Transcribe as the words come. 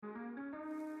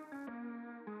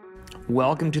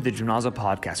Welcome to the Gymnazo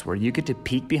podcast, where you get to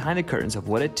peek behind the curtains of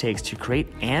what it takes to create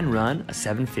and run a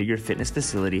seven-figure fitness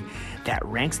facility that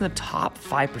ranks in the top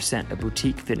 5% of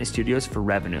boutique fitness studios for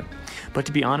revenue. But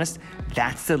to be honest,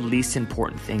 that's the least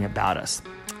important thing about us.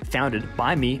 Founded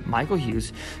by me, Michael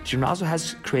Hughes, Gymnazo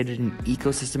has created an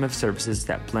ecosystem of services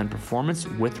that blend performance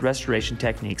with restoration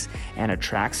techniques and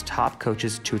attracts top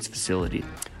coaches to its facility.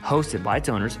 Hosted by its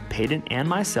owners, Peyton and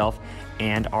myself,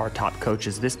 and our top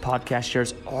coaches, this podcast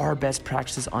shares our best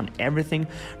practices on everything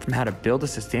from how to build a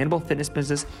sustainable fitness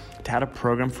business to how to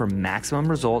program for maximum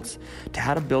results to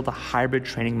how to build a hybrid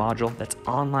training module that's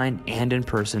online and in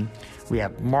person. We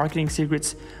have marketing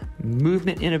secrets,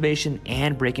 movement innovation,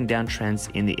 and breaking down trends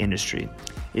in the industry.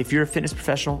 If you're a fitness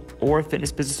professional or a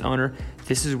fitness business owner,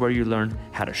 this is where you learn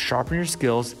how to sharpen your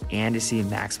skills and to see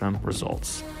maximum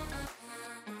results.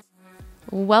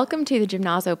 Welcome to the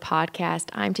Gymnazo podcast.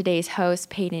 I'm today's host,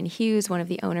 Peyton Hughes, one of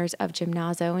the owners of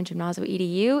Gymnazo and Gymnazo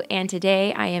EDU. And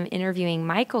today I am interviewing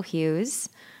Michael Hughes,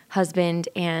 husband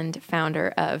and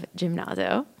founder of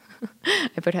Gymnazo.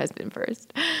 I put husband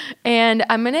first. And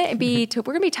we're going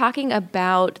to be talking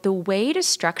about the way to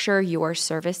structure your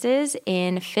services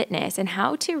in fitness and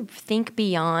how to think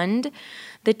beyond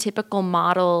the typical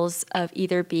models of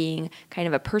either being kind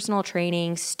of a personal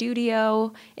training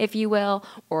studio, if you will,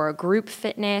 or a group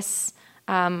fitness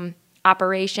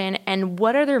operation, and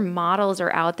what other models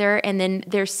are out there. And then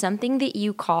there's something that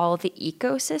you call the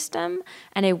ecosystem,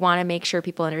 and I want to make sure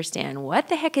people understand, what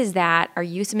the heck is that? Are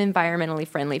you some environmentally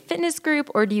friendly fitness group,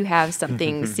 or do you have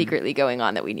something secretly going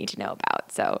on that we need to know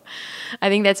about? So I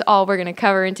think that's all we're going to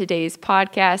cover in today's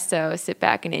podcast, so sit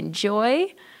back and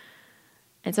enjoy.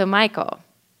 And so Michael,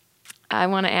 I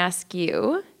want to ask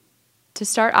you to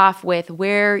start off with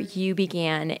where you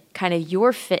began kind of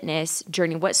your fitness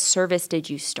journey. What service did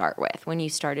you start with when you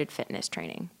started fitness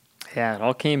training? Yeah, it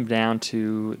all came down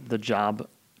to the job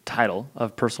title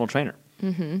of personal trainer.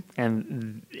 Mm-hmm.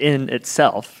 And in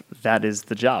itself, that is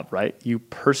the job, right? You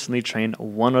personally train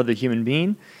one other human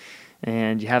being,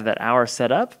 and you have that hour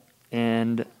set up.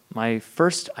 And I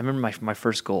remember my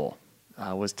first goal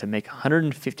was to make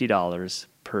 $150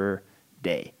 per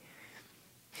day.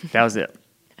 That was it.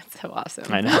 That's so awesome.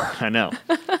 I know.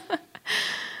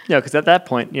 Because at that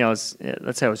point, let's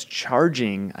say I was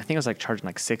charging, I think I was charging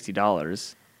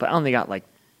 $60, but I only got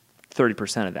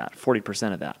 30% of that,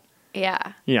 40% of that.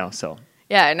 Yeah. So.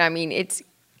 Yeah, and I mean, it's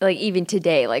even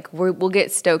today, we'll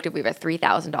get stoked if we have a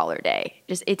 $3,000 day.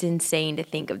 Just, it's insane to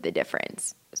think of the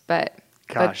difference. But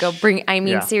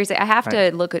seriously, I have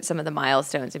to look at some of the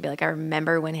milestones and be I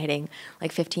remember when hitting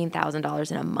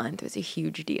 $15,000 in a month was a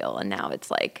huge deal. And now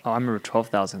it's Oh, I remember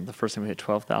 12,000. The first time we hit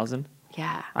 12,000.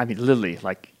 Yeah. I mean, literally,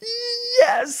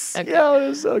 yes. Okay. Yeah, it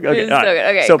was so good. Okay. It was so good.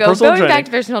 Okay, so going back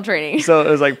to personal training. So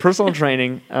it was personal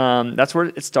training. That's where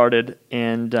it started.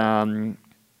 And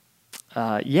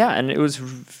and it was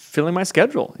filling my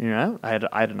schedule. I had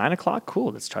a 9 o'clock.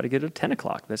 Cool. Let's try to get it at 10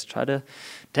 o'clock. Let's try to,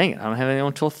 dang it, I don't have anyone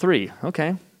until 3.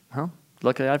 Okay. Well,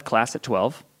 luckily I have class at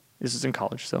 12. This is in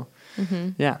college. So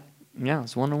yeah,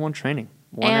 it's one-on-one training.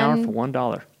 1 hour for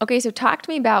 $1. Okay. So talk to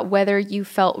me about whether you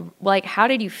felt how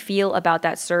did you feel about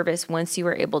that service once you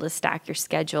were able to stack your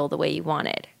schedule the way you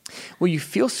wanted? Well, you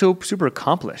feel so super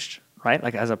accomplished, right?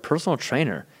 As a personal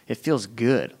trainer, it feels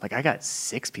good. I got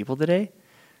 6 people today.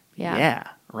 Yeah,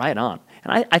 right on.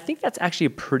 And I think that's actually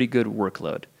a pretty good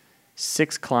workload.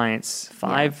 6 clients,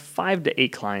 5 to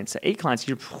 8 clients. 8 clients,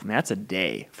 that's a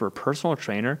day. For a personal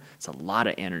trainer, it's a lot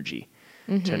of energy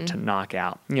to knock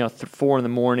out. 4 in the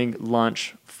morning,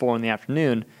 lunch, 4 in the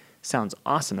afternoon, sounds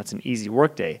awesome. That's an easy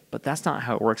work day, but that's not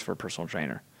how it works for a personal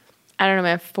trainer. I don't know,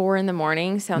 man. 4 in the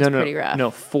morning sounds pretty rough. No,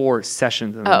 4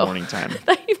 sessions in the morning time. I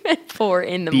thought you meant 4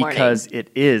 in the morning. Because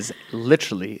it is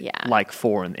literally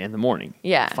 4 in the morning.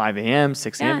 Yeah. 5 a.m.,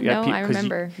 6 a.m. Yeah, I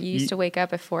remember. You used to wake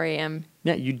up at 4 a.m.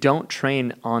 Yeah, you don't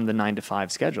train on the 9 to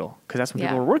 5 schedule because that's when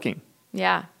people are working.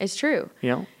 Yeah, it's true.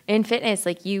 In fitness,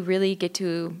 you really get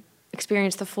to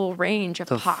experience the full range of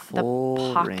the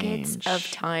pockets of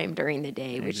time during the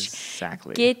day, which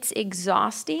gets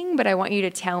exhausting. But I want you to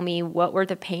tell me, what were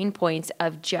the pain points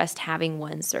of just having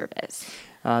one service?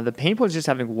 The pain point of just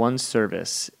having one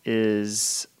service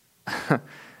is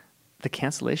the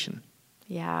cancellation.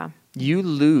 Yeah.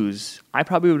 I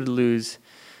probably would lose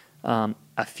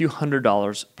a few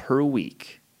 $100s per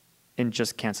week in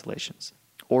just cancellations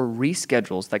or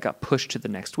reschedules that got pushed to the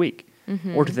next week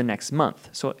or to the next month.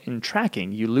 So in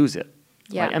tracking, you lose it.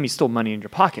 Yeah. Right? I mean, still money in your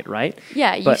pocket, right?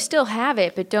 Yeah, you But- still have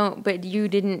it, but you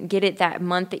didn't get it that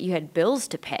month that you had bills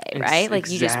to pay, right? Like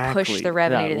you just push Exactly. the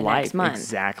revenue That to the next month.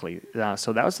 Exactly.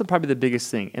 So that was probably the biggest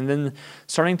thing. And then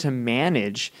starting to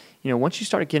manage, once you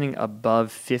start getting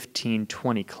above 15,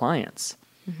 20 clients,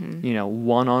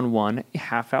 one-on-one,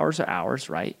 half hours or hours,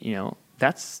 right? You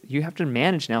have to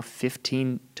manage now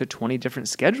 15 to 20 different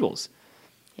schedules.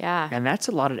 Yeah. And that's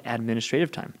a lot of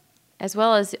administrative time. As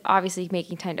well as obviously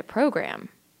making time to program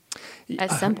at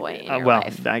some point in your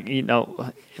life.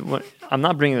 I'm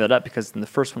not bringing that up because in the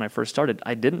first when I first started,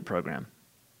 I didn't program.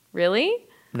 Really?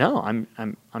 No,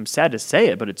 I'm sad to say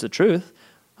it, but it's the truth.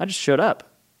 I just showed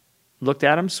up, looked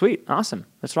at them, sweet, awesome,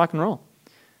 let's rock and roll.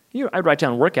 I'd write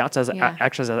down workouts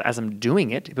as I'm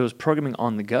doing it. If it was programming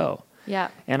on the go. Yeah.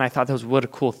 And I thought that was what a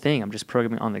cool thing. I'm just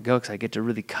programming on the go because I get to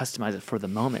really customize it for the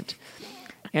moment.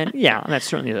 And that's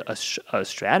certainly a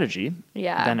strategy.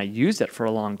 Yeah. Then I used it for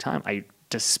a long time. I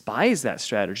despise that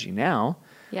strategy now.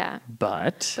 Yeah.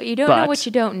 But you don't know what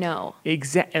you don't know.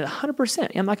 Exactly,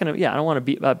 100%. I'm not gonna. I don't want to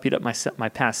beat up my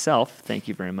past self. Thank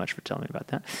you very much for telling me about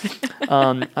that. I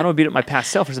don't want to beat up my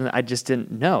past self for something I just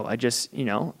didn't know. I just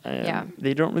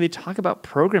they don't really talk about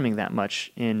programming that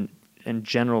much in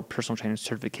general personal training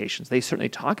certifications. They certainly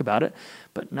talk about it,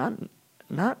 but not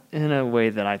in a way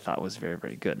that I thought was very,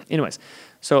 very good. Anyways,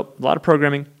 so a lot of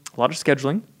programming, a lot of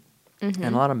scheduling, and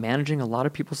a lot of managing a lot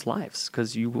of people's lives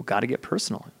because you got to get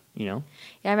personal, Yeah,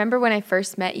 I remember when I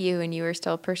first met you and you were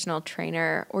still a personal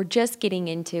trainer or just getting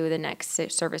into the next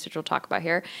service, which we'll talk about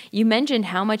here. You mentioned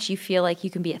how much you feel like you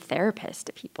can be a therapist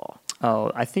to people.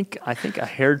 Oh, I think a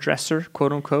hairdresser,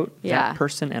 quote unquote, yeah. that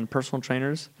person and personal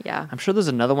trainers. Yeah. I'm sure there's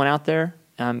another one out there.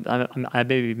 I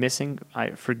may be missing.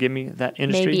 Forgive me, that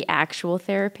industry. Maybe actual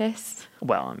therapists.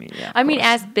 Well, I mean, yeah. I mean,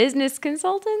 as business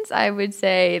consultants, I would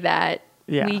say that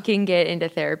we can get into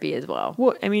therapy as well.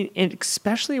 Well, I mean, and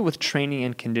especially with training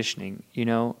and conditioning,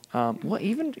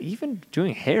 even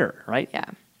doing hair, right? Yeah.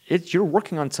 You're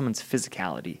working on someone's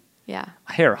physicality. Yeah.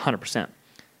 Hair, 100%.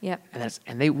 Yep.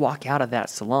 And they walk out of that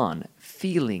salon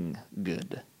feeling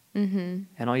good. Mm-hmm.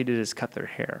 And all you did is cut their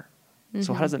hair.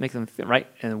 So how does that make them feel, right?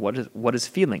 And what is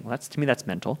feeling? Well, to me, that's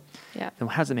mental. Yeah. Then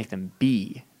how does it make them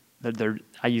be?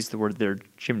 I use the word their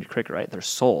Jiminy Cricket, right? Their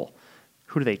soul.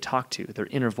 Who do they talk to? Their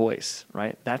inner voice,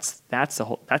 right? That's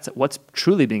what's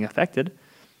truly being affected.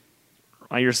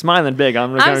 Oh, you're smiling big.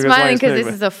 I'm smiling because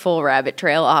this is a full rabbit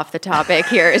trail off the topic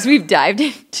here as we've dived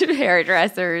into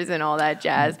hairdressers and all that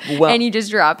jazz. Well, and you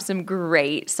just dropped some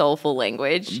great soulful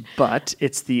language. But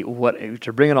it's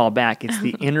to bring it all back, it's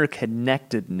the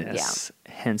interconnectedness,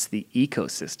 hence the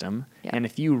ecosystem. Yeah. And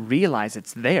if you realize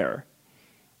it's there,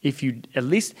 if you at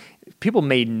least people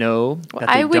may know that they don't know.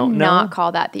 I would not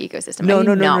call that the ecosystem. I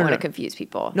do not want to confuse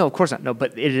people. No, of course not. No,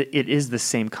 but it is the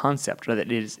same concept. Right?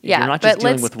 It is. Yeah, you're not just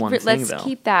dealing with one thing, let's though.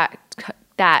 keep that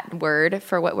word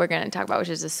for what we're going to talk about, which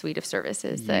is a suite of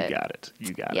services. You got it.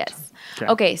 Yes.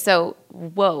 Okay. So,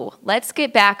 let's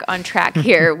get back on track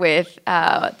here with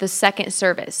the second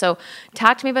service. So,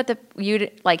 talk to me about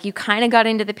you kind of got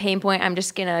into the pain point. I'm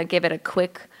just going to give it a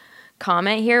quick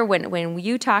comment here. When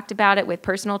you talked about it with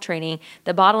personal training,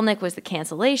 the bottleneck was the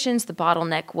cancellations. The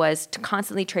bottleneck was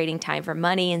constantly trading time for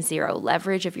money and zero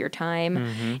leverage of your time.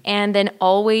 Mm-hmm. And then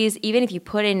always, even if you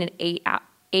put in an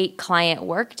 8 client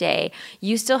workday,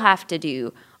 you still have to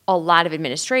do a lot of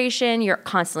administration. You're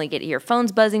constantly getting your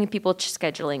phones buzzing and people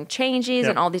scheduling changes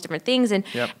and all these different things. And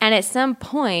at some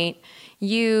point,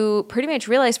 you pretty much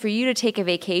realize for you to take a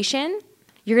vacation,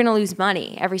 you're going to lose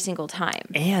money every single time.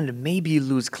 And maybe you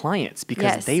lose clients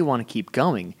because they want to keep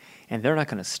going and they're not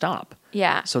going to stop.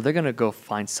 Yeah. So they're going to go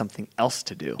find something else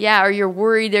to do. Yeah, or you're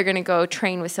worried they're going to go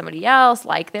train with somebody else,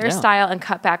 like their style, and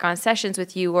cut back on sessions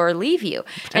with you or leave you.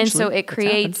 And so it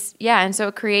creates,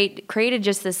 created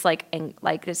just this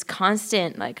this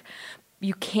constant,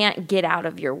 you can't get out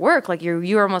of your work. Like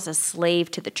you're almost a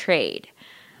slave to the trade.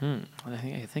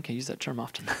 I think I use that term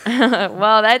often.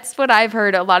 Well, that's what I've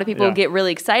heard. A lot of people get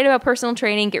really excited about personal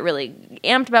training, get really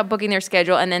amped about booking their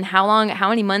schedule, and then how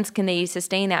many months can they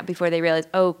sustain that before they realize,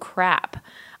 oh crap,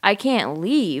 I can't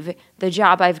leave the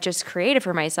job I've just created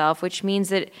for myself, which means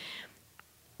that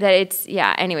it's,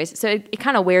 anyways, so it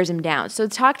kind of wears them down. So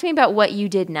talk to me about what you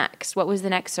did next. What was the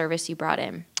next service you brought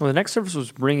in? Well, the next service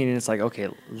was bringing in, it's like, okay,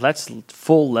 let's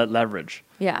full leverage.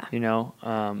 Yeah.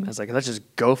 It's like, let's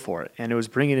just go for it. And it was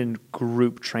bringing in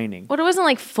group training. Well, it wasn't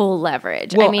like full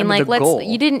leverage. Well, goal.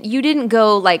 You didn't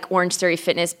go like Orange Theory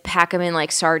Fitness, pack them in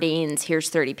like sardines. Here's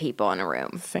 30 people in a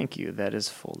room. Thank you. That is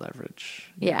full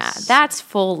leverage. Yeah, that's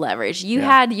full leverage. You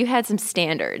had some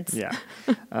standards. Yeah.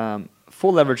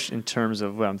 Full leverage in terms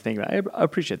of what I'm thinking about. I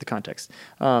appreciate the context.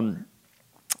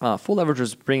 full leverage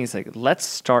was bringing, it's like, let's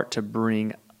start to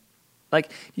bring,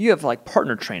 like, you have like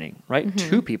partner training, right?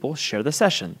 Two people share the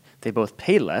session. They both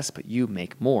pay less, but you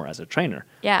make more as a trainer.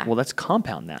 Yeah. Well, let's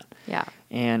compound that. Yeah.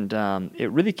 And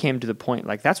it really came to the point,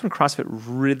 like, that's when CrossFit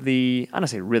really, I don't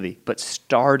say really, but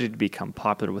started to become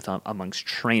popular amongst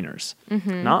trainers,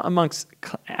 not amongst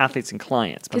athletes and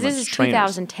clients, but Because amongst this is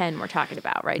trainers. 2010 we're talking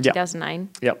about, right? Yeah. 2009?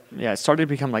 Yep. Yeah. It started to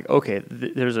become like, okay,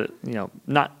 there's a,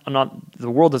 not the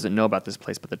world doesn't know about this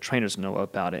place, but the trainers know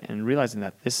about it, and realizing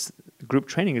that this group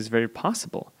training is very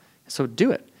possible. So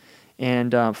do it.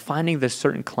 And finding the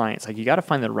certain clients, like, you got to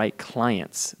find the right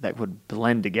clients that would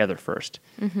blend together first.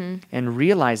 And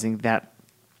realizing that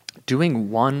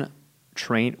doing one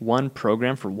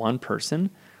program for one person,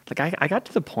 like, I got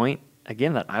to the point,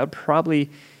 again, that I would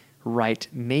probably write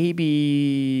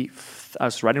I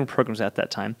was writing programs at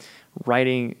that time,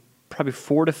 writing probably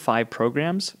 4 to 5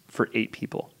 programs for 8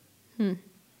 people. And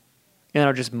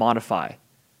I'll just modify.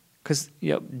 Because,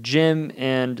 Jim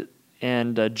and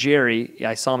Jerry,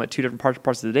 I saw them at 2 different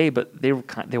parts of the day, but they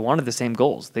wanted the same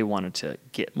goals. They wanted to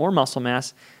get more muscle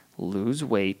mass, lose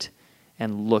weight,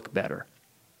 and look better.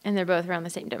 And they're both around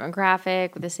the same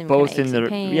demographic with the same kind of aches and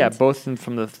pains. Both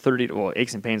from the 30 well,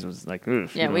 aches and pains was like,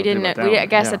 oof. Yeah, we didn't. I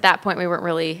guess at that point we weren't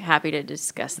really happy to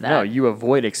discuss that. No, you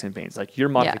avoid aches and pains. Like, your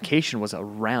modification was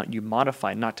around, you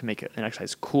modified not to make an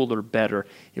exercise cooler, better.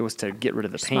 It was to get rid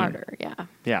of the pain. Smarter, yeah.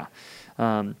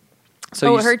 Yeah.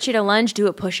 It hurts you to lunge, do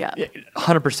a push-up.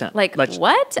 100%. Like,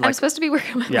 what? I'm supposed to be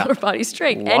working my lower body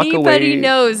strength. Walk Anybody away.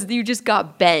 knows you just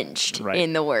got benched Right.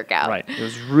 in the workout. Right. It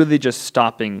was really just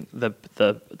stopping the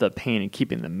pain and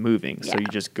keeping them moving. So Yeah. you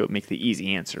just go make the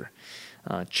easy answer,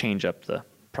 change up the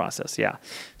process. Yeah.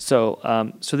 So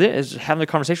then is having a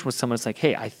conversation with someone. It's like,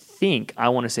 hey, I think I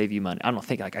want to save you money. I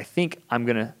think I'm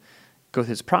gonna go through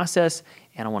this process,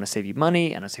 and I want to save you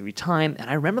money, and I save you time. And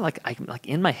I remember, like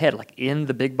in my head, like in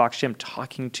the big box gym,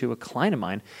 talking to a client of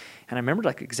mine, and I remember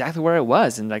like exactly where I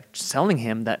was, and like selling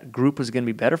him that group was going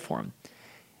to be better for him.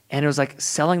 And it was like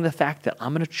selling the fact that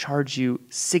I'm going to charge you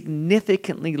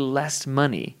significantly less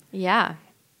money. Yeah.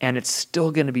 And it's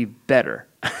still going to be better.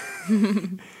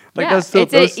 It's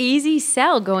an easy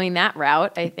sell going that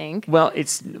route, I think. Well,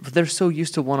 they're so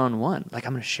used to one-on-one. Like,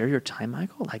 I'm going to share your time,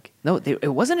 Michael. Like, no,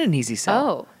 it wasn't an easy sell.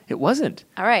 Oh. It wasn't.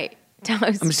 All right.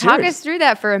 Talk serious. us through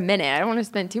that for a minute. I don't want to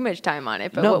spend too much time on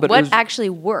it, but No, what actually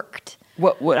worked?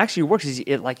 What actually works is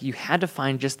you had to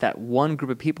find just that one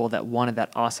group of people that wanted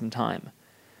that awesome time.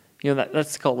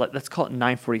 Let's call it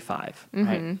 9:45,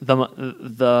 right?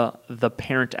 The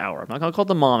parent hour. I'm not gonna call it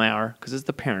the mom hour because it's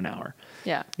the parent hour.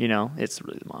 Yeah. It's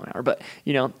really the mom hour, but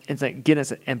it's like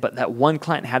but that one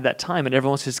client had that time, and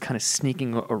everyone's just kind of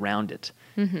sneaking around it.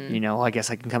 I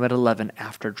guess I can come at 11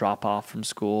 after drop off from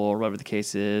school or whatever the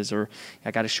case is, or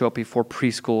I got to show up before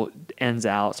preschool ends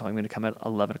out, so I'm going to come at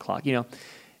 11 o'clock.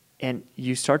 And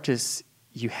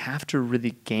you have to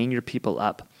really gang your people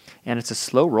up. And it's a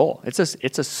slow roll. It's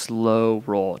a slow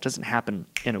roll. It doesn't happen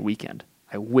in a weekend.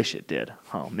 I wish it did.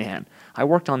 Oh man, I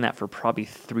worked on that for probably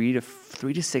 3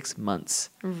 to 6 months.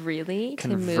 Really?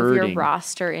 Converting. To move your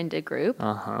roster into group?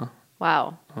 Uh-huh.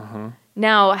 Wow.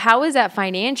 Now, how is that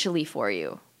financially for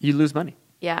you? You lose money.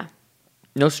 Yeah.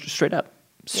 No, straight up.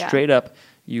 Yeah. Straight up,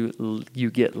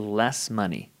 you get less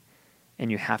money. And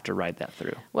you have to ride that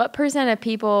through. What % of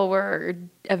people were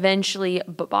eventually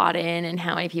bought in, and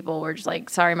how many people were just like,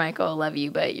 sorry, Michael, I love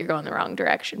you, but you're going the wrong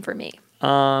direction for me?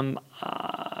 I'm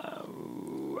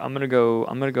gonna go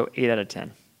 8 out of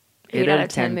 10. 8 out of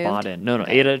 10 bought moved? in. No,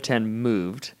 Okay. 8 out of 10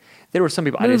 moved. There were some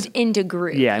people Moved into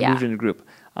group. Yeah, I moved into group.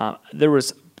 There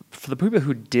was, for the people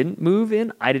who didn't move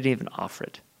in, I didn't even offer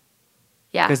it.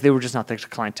 Yeah. Because they were just not the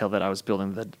clientele that I was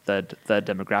building the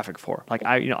demographic for. Like,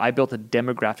 I built a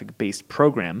demographic based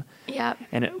program. Yeah.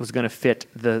 And it was going to fit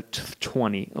the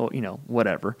 20,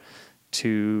 whatever,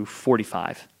 to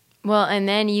 45. Well, and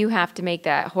then you have to make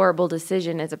that horrible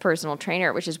decision as a personal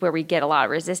trainer, which is where we get a lot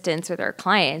of resistance with our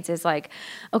clients. Is like,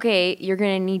 okay, you're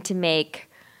going to need to make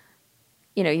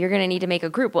a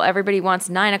group. Well, everybody wants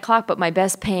 9 o'clock, but my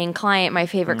best paying client, my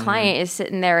favorite client, is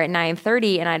sitting there at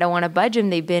 9:30, and I don't want to budge them.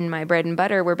 They've been my bread and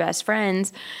butter. We're best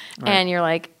friends. Right. And you're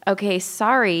like, okay,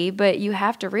 sorry, but you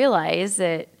have to realize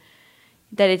that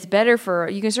it's better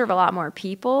you can serve a lot more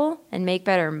people and make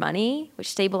better money, which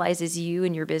stabilizes you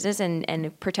and your business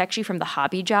and protects you from the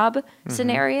hobby job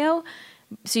scenario.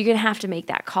 So you're going to have to make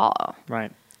that call.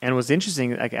 Right. And what's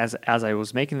interesting, like as I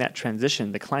was making that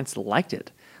transition, the clients liked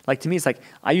it. Like, to me, it's like,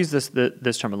 I use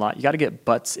this term a lot. You got to get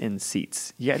butts in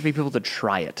seats. You got to be able to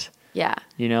try it. Yeah.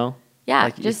 Yeah.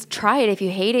 Like, just try it. If you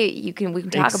hate it, we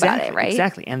can talk about it, right?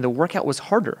 Exactly. And the workout was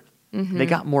harder. They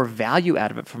got more value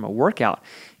out of it from a workout.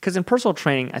 Because in personal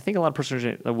training, I think a lot of personal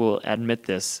trainers will admit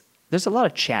this, there's a lot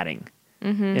of chatting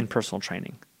in personal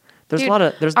training. There's Dude, a lot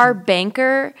of... our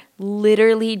banker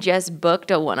literally just booked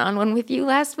a one-on-one with you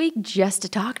last week just to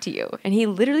talk to you. And he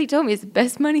literally told me it's the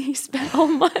best money he spent all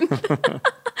month.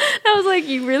 I was like,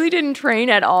 you really didn't train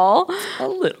at all? A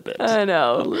little bit. I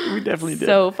know. We definitely did.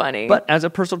 So funny. But as a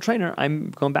personal trainer, I'm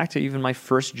going back to even my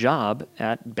first job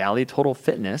at Bally Total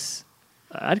Fitness.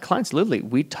 I had clients, literally,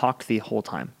 we talked the whole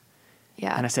time.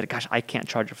 Yeah. And I said, gosh, I can't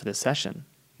charge you for this session.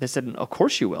 They said, of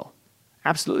course you will.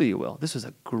 Absolutely you will. This was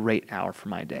a great hour for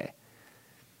my day.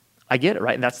 I get it,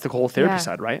 right? And that's the whole therapy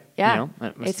side, right? Yeah. You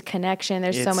know, it's connection.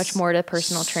 There's so much more to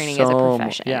personal training as a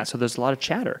profession. Yeah, so there's a lot of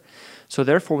chatter. So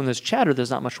therefore, when there's chatter, there's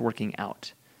not much working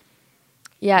out.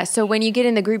 Yeah, so when you get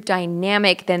in the group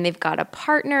dynamic, then they've got a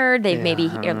partner. They maybe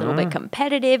are a little bit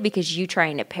competitive because you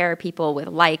trying to pair people with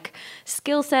like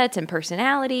skill sets and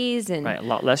personalities, and right, a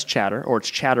lot less chatter, or it's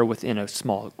chatter within a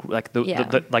small, like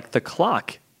the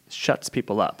clock shuts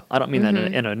people up. I don't mean that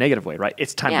in a negative way, right?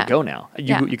 It's time to go now.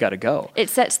 You got to go. It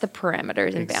sets the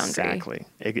parameters and boundaries. Exactly.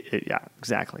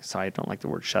 Exactly. So I don't like the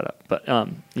word "shut up," but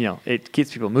it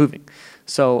keeps people moving.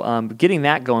 So getting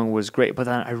that going was great. But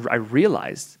then I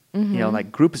realized,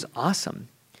 like group is awesome.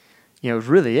 It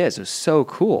really is. It was so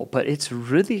cool. But it's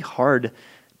really hard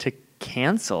to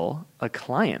cancel a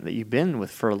client that you've been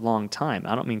with for a long time.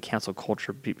 I don't mean cancel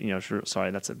culture. Sorry,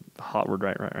 that's a hot word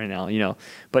right now.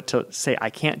 But to say I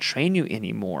can't train you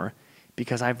anymore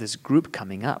because I have this group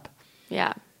coming up.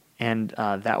 Yeah. And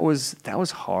that was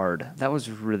hard. That was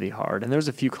really hard. And there's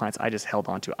a few clients I just held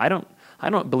on to. I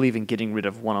don't believe in getting rid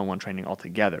of one-on-one training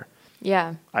altogether.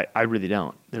 Yeah. I really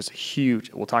don't. There's a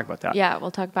huge, we'll talk about that. Yeah,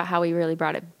 we'll talk about how we really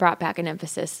brought back an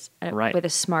emphasis with a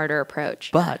smarter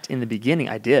approach. But in the beginning,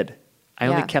 I did. I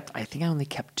only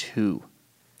kept 2.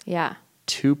 Yeah.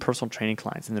 2 personal training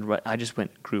clients. And then I just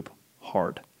went group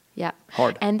hard. Yeah.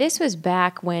 Hard. And this was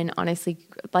back when, honestly,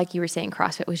 like you were saying,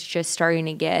 CrossFit was just starting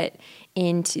to get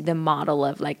into the model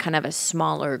of like kind of a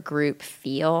smaller group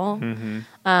feel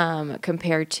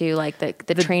compared to like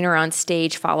the trainer on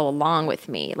stage follow along with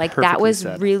me. Like that was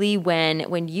really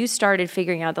when you started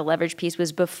figuring out the leverage piece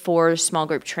was before small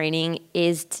group training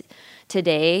is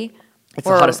today. It's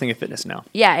the hottest thing in fitness now.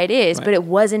 Yeah, it is, right. But it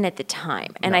wasn't at the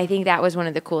time. And I think that was one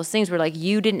of the coolest things where like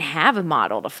you didn't have a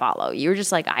model to follow. You were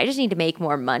just like, I just need to make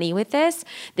more money with this.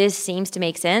 This seems to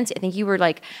make sense. I think you were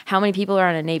like, how many people are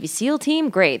on a Navy SEAL team?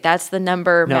 Great. That's the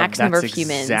max number of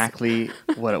humans. Exactly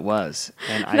what it was.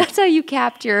 And that's how you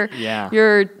capped your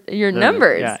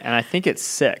numbers. Yeah, and I think it's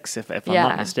 6 if I'm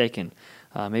not mistaken.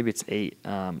 Maybe it's 8.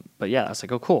 But yeah, I was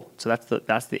like, oh, cool. So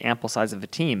that's the ample size of a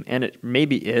team. And it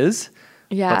maybe is.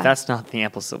 Yeah. But that's not the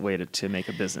ample way to make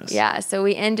a business. Yeah. So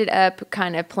we ended up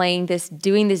kind of doing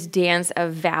this dance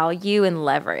of value and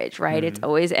leverage, right? It's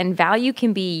always, and value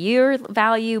can be your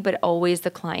value, but always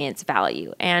the client's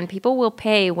value. And people will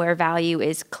pay where value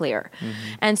is clear.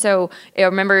 And so I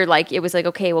remember like, it was like,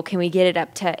 okay, well, can we get it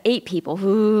up to 8 people?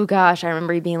 Ooh, gosh, I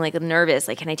remember being like nervous.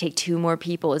 Like, can I take 2 more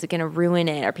people? Is it going to ruin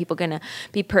it? Are people going to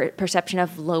be perception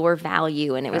of lower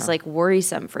value? And it was like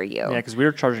worrisome for you. Yeah. Because we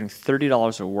were charging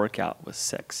 $30 a workout with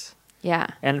 6. Yeah.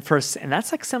 And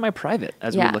that's like semi-private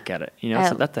as we look at it.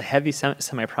 So that's a heavy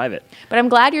semi-private. But I'm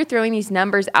glad you're throwing these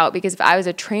numbers out because if I was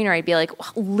a trainer, I'd be like,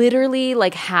 literally,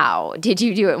 like how did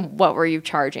you do it? And what were you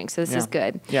charging? So this is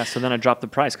good. Yeah. So then I dropped the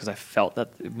price because I felt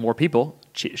that more people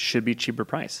should be cheaper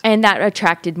price. And that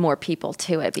attracted more people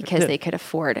to it because they could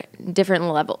afford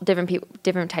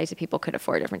different types of people could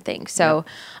afford different things. So,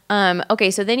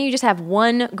 okay. So then you just have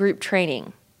one group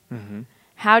training.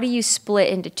 How do you split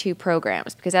into 2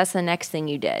 programs? Because that's the next thing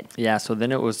you did. Yeah, so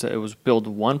then it was build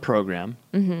one program,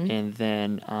 and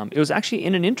then it was actually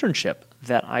in an internship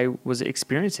that I was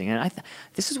experiencing. And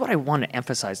this is what I want to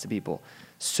emphasize to people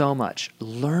so much.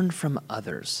 Learn from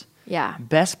others. Yeah.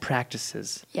 Best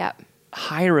practices. Yeah.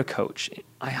 Hire a coach.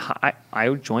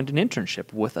 I joined an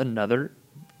internship with another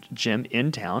gym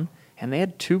in town, and they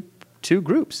had two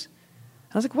groups.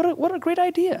 And I was like, what a great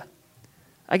idea.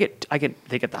 They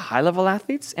get the high level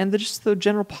athletes and just the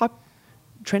general pop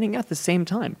training at the same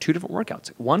time. 2 different workouts.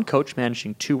 One coach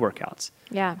managing 2 workouts.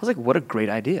 Yeah. I was like, what a great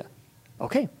idea.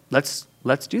 Okay, let's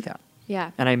do that.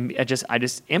 Yeah. And I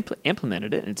just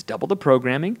implemented it, and it's double the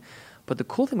programming. But the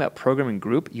cool thing about programming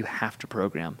group, you have to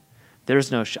program.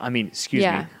 There's no excuse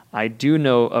me. I do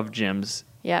know of gyms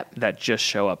that just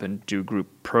show up and do group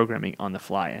programming on the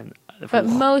fly. But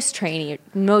most trainers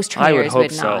would not. I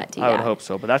would hope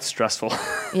so, but that's stressful.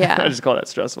 Yeah. I just call that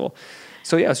stressful.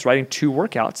 So yeah, it's writing 2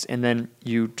 workouts, and then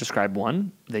you describe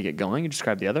one, they get going. You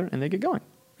describe the other, and they get going.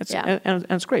 And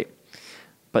it's great.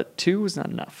 But 2 was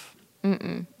not enough.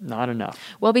 Not enough.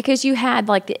 Well, because you had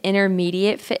like the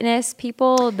intermediate fitness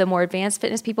people, the more advanced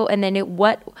fitness people, and then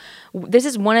this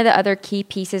is one of the other key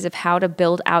pieces of how to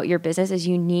build out your business is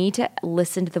you need to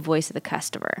listen to the voice of the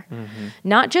customer.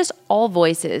 Not just all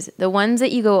voices, the ones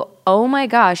that you go, oh my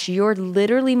gosh, you're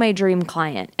literally my dream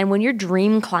client. And when your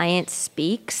dream client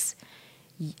speaks,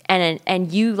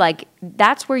 and you like,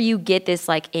 that's where you get this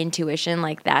like intuition,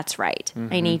 like that's right.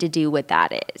 I need to do what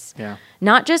that is. Yeah.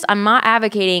 Not just, I'm not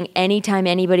advocating anytime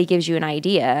anybody gives you an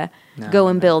idea, go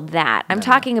and build that. I'm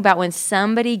talking about when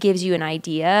somebody gives you an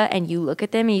idea and you look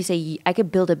at them and you say, I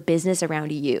could build a business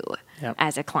around you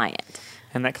as a client.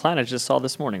 And that client I just saw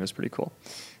this morning was pretty cool.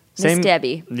 Miss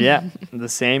Debbie. Yeah, the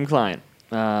same client.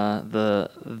 The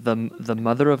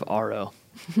mother of RO.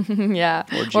 Yeah,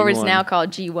 or it's now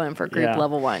called G1 for group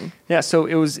level 1. Yeah, so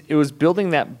it was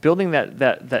building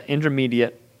that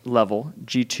intermediate level,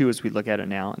 G2 as we look at it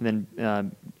now, and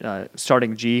then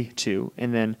starting G2,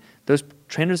 and then those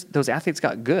athletes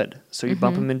got good, so you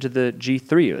bump them into the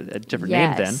G3, a different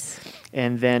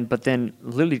name then, but then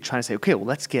literally trying to say, okay, well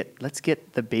let's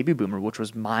get the baby boomer, which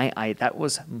was that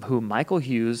was who Michael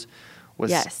Hughes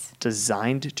was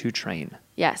designed to train.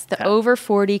 Yes, the over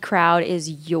 40 crowd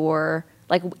is your.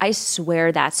 Like, I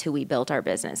swear that's who we built our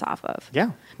business off of.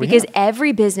 Yeah. Because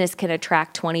every business can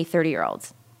attract 20,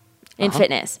 30-year-olds in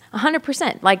fitness.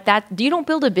 100%. Like that, you don't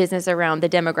build a business around the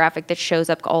demographic that shows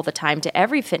up all the time to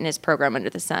every fitness program under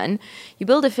the sun. You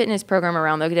build a fitness program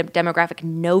around the demographic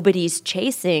nobody's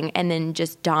chasing and then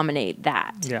just dominate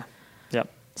that. Yeah. Yep.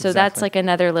 So that's like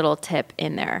another little tip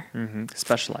in there.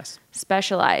 Specialize.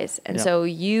 And so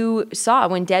you saw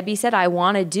when Debbie said, I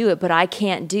want to do it, but I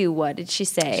can't do, what did she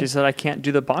say? She said, I can't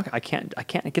do the box. I can't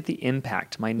get the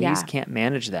impact. My knees can't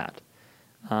manage that.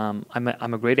 I'm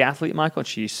a great athlete, Michael, and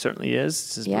she certainly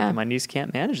is. My knees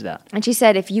can't manage that. And she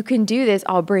said, if you can do this,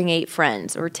 I'll bring 8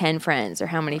 friends or 10 friends or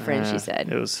how many friends she said.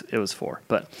 It was 4,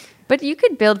 But you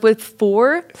could build with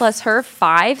 4 plus her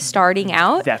 5 starting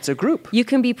out. That's a group. You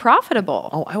can be profitable.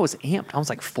 Oh, I was amped. I was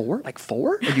like, 4? Like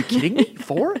 4? Are you kidding me?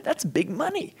 4? That's big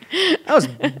money. That was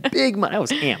big money. I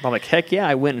was amped. I'm like, heck yeah.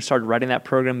 I went and started writing that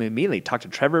program immediately. Talked to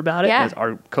Trevor about it as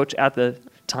our coach at the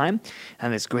time.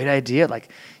 And this great idea, like,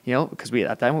 because at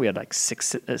that time we had like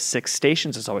 6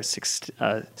 stations. There's always 6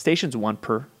 stations, 1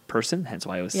 per person. Hence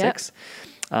why it was 6.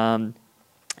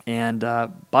 And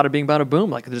bada bing, bada boom,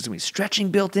 like there's going to be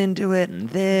stretching built into it and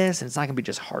this, and it's not going to be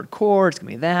just hardcore, it's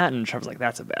going to be that. And Trevor's like,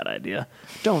 that's a bad idea.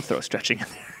 Don't throw stretching in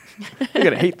there. You're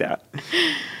going to hate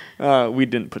that. We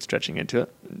didn't put stretching into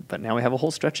it, but now we have a whole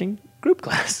stretching group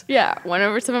class. Yeah,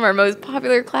 some of our most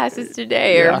popular classes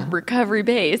today are recovery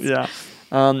based. Yeah.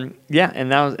 And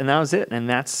that was it. And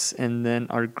then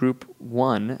our group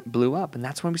 1 blew up, and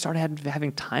that's when we started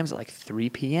having times at like 3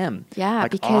 p.m. Yeah,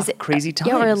 like because crazy times.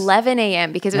 Yeah, or 11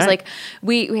 a.m. because it was like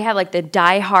we had like the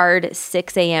diehard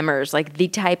 6 a.m.ers, like the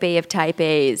type A of type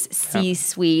A's,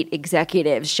 C-suite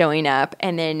executives showing up,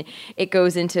 and then it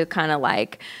goes into kind of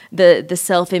like the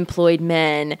self-employed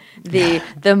men, the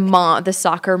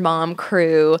soccer mom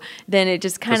crew. Then it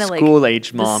just kind of like school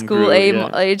age mom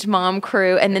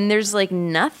crew, and then there's like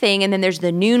nothing, and then there's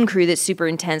the noon crew that's super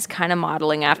intense, kind of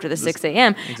modeling after the 6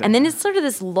 a.m. Exactly. And then it's sort of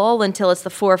this lull until it's the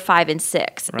 4, 5, and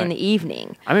 6 in the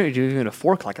evening. I mean, you're doing a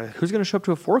 4 o'clock. Who's going to show up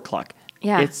to a 4 o'clock?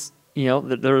 Yeah, it's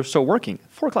they're still working.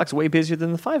 4 o'clock's way busier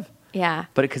than the 5. Yeah,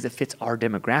 but because it fits our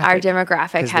demographic. Our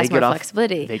demographic has more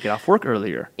flexibility. They get off work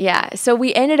earlier. Yeah, so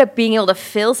we ended up being able to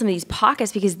fill some of these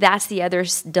pockets because that's the other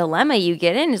dilemma you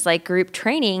get in is like group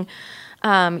training.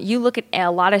 You look at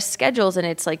a lot of schedules and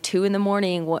it's like 2 in the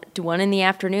morning, 1 in the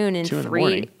afternoon, and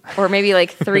 3, or maybe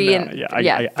like 3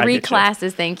 3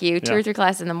 classes. Thank you, 2 or 3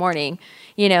 classes in the morning.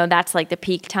 That's like the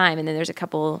peak time, and then there's a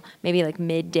couple, maybe like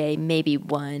midday, maybe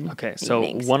 1. Okay, so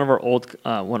evenings. One of our old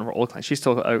clients, she's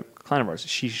still a client of ours.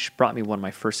 She brought me one of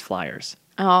my first flyers.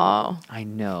 Oh, I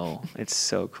know, it's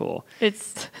so cool.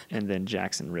 And then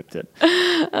Jackson ripped it.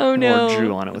 Oh no, or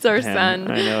drew on it with our pen.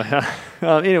 son. I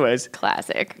know. Anyways,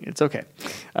 classic. It's okay.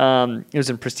 It was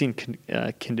in pristine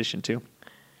condition too.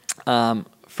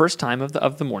 First time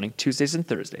of the morning, Tuesdays and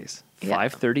Thursdays,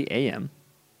 5:30 a.m.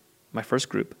 My first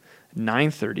group,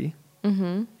 9:30,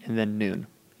 and then noon.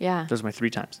 Yeah, those are my 3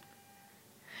 times.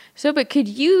 So, but could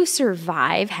you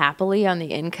survive happily on the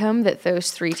income that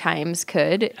those 3 times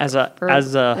could? As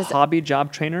a hobby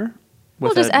job trainer?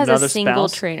 Well, just as a single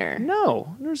trainer.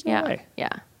 No, there's no way. Yeah.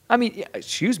 I mean,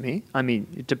 excuse me. I mean,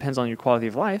 it depends on your quality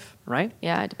of life, right?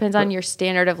 Yeah, it depends on your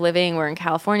standard of living. We're in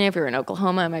California. If you're in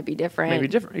Oklahoma, it might be different. Maybe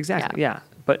different, exactly, yeah.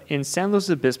 But in San Luis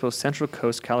Obispo, Central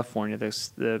Coast, California,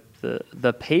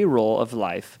 the payroll of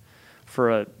life for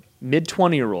a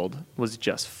mid-20-year-old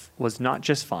was not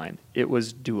just fine. It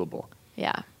was doable.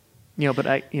 Yeah. But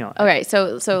Okay,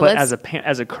 so but let's,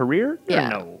 as a career, Yeah.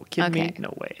 no, kidding me?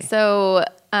 No way. So,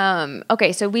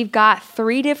 so we've got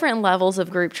 3 different levels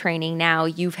of group training now.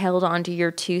 You've held on to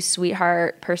your 2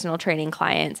 sweetheart personal training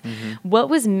clients. What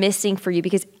was missing for you?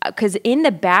 Because in the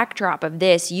backdrop of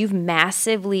this, you've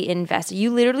massively invested.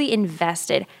 You literally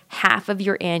invested half of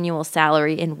your annual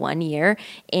salary in 1 year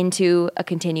into a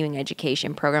continuing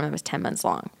education program that was 10 months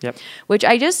long. Yep. Which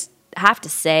I just have to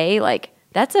say,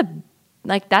 that's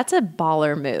a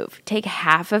baller move. Take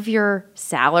half of your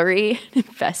salary and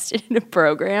invest it in a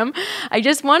program. I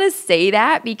just want to say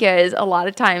that because a lot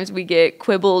of times we get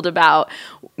quibbled about,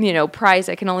 price.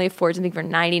 I can only afford something for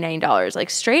 $99.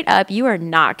 Like straight up, you are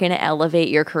not going to elevate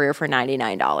your career for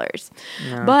 $99.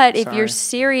 No, but if sorry. you're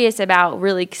serious about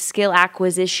really skill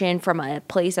acquisition from a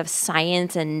place of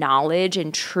science and knowledge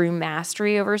and true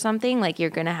mastery over something, like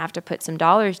you're going to have to put some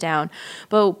dollars down.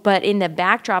 But in the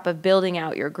backdrop of building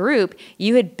out your group,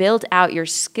 you had built out your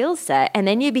skill set and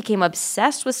then you became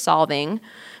obsessed with solving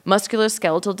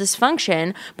musculoskeletal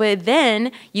dysfunction, but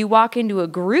then you walk into a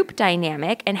group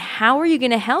dynamic and how are you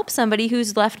going to help somebody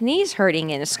whose left knee's hurting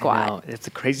in a squat? I know. It's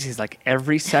the craziest. Like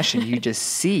every session you just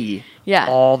see Yeah.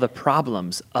 all the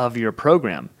problems of your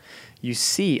program. You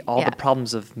see all Yeah. the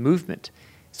problems of movement.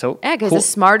 So Yeah, because cool. the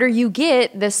smarter you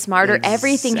get, the smarter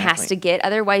everything has Exactly. to get.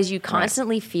 Otherwise, you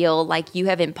constantly feel like you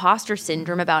have imposter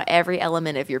syndrome about every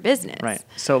element of your business. Right.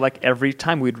 So like every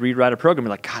time we'd rewrite a program, we're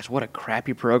like, gosh, what a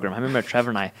crappy program. I remember Trevor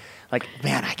and I, like,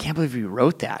 man, I can't believe we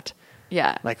wrote that.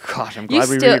 Yeah. Like, gosh, I'm You glad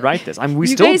we still- rewrite this. We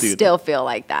you still guys do that. still feel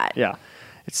like that. Yeah.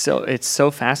 It's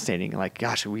so fascinating. Like,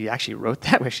 gosh, we actually wrote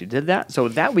that. We actually did that. So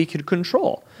that we could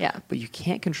control. Yeah. But you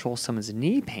can't control someone's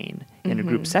knee pain in a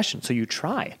group session. So you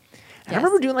try. And I Yes.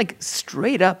 remember doing like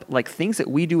straight up like things that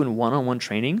we do in one-on-one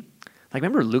training. Like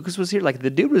remember Lucas was here? Like the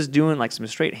dude was doing like some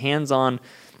straight hands-on,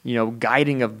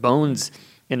 guiding of bones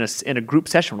in a group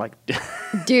session. We're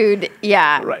like, Dude,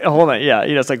 yeah. right, hold on. Yeah.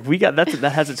 It's like we got that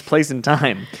has its place in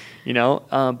time,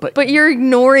 but But you're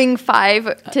ignoring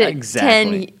 5 to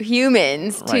Exactly. 10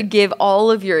 humans to Right. give all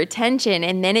of your attention.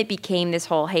 And then it became this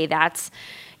whole, hey,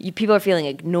 people are feeling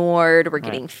ignored. We're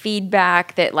getting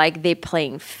feedback that like they're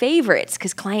playing favorites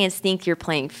because clients think you're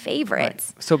playing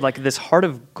favorites. So like this heart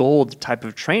of gold type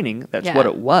of training, that's Yeah. what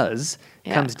it was,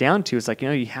 Yeah. comes down to, it's like,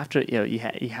 you have to,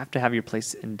 you have to have your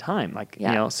place in time. Like,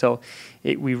 Yeah. so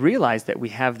we realized that we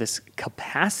have this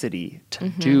capacity to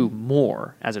Mm-hmm. do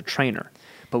more as a trainer,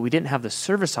 but we didn't have the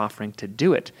service offering to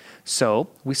do it. So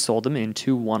we sold them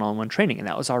into one-on-one training, and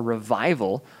that was our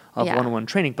revival of Yeah. one-on-one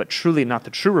training, but truly not the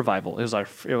true revival. It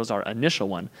was our initial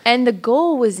one. And the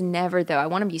goal was never, though, I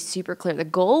want to be super clear. The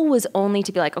goal was only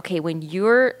to be like, okay,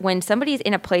 when somebody's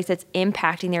in a place that's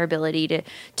impacting their ability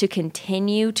to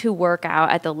continue to work out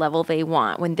at the level they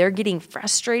want, when they're getting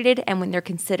frustrated and when they're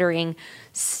considering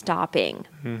stopping.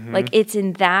 Like it's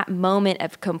in that moment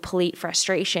of complete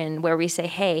frustration where we say,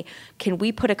 hey, can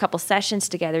we put a couple sessions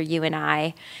together, you and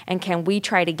I, and can we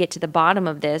try to get to the bottom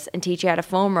of this and teach you how to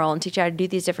foam roll and teach you how to do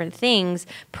these different things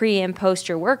pre and post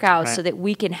your workouts so that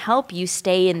we can help you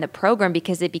stay in the program,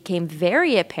 because it became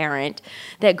very apparent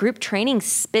that group training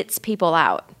spits people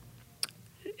out.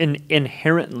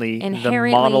 Inherently, the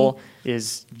Inherently- model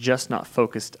is just not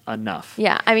focused enough.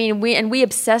 Yeah, I mean, we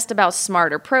obsessed about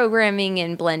smarter programming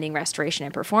and blending restoration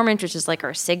and performance, which is like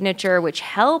our signature, which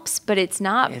helps, but it's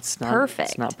not perfect.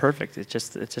 It's not perfect. It's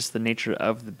just the nature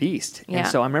of the beast. Yeah. And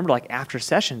so I remember like after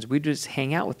sessions, we'd just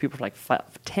hang out with people for like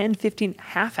 10, 15,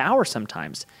 half hour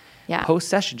sometimes. Yeah. Post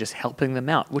session, just helping them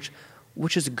out,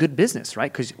 which is good business,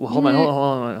 right? Because hold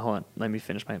on. Let me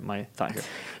finish my thought here.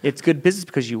 It's good business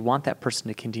because you want that person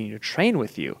to continue to train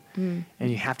with you, and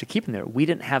you have to keep them there. We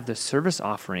didn't have the service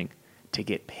offering to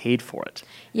get paid for it.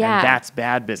 Yeah. And that's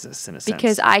bad business in a sense.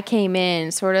 Because I came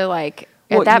in sort of like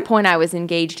Well, at that you- point I was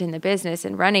engaged in the business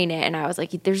and running it, and I was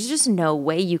like, there's just no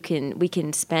way we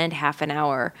can spend half an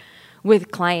hour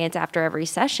with clients after every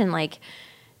session. Like,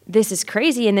 this is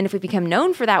crazy. And then if we become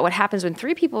known for that, what happens when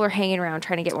 3 people are hanging around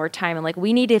trying to get more time? And like,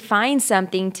 we need to find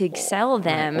something to sell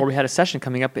them. Or we had a session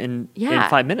coming up in Yeah,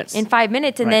 5 minutes. In 5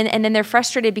 minutes, and Right. then they're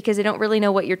frustrated because they don't really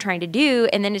know what you're trying to do,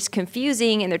 and then it's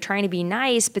confusing, and they're trying to be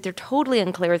nice, but they're totally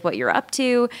unclear with what you're up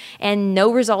to, and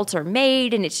no results are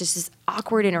made, and it's just this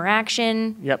awkward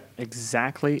interaction. Yep,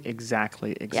 exactly. So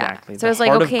The it's like,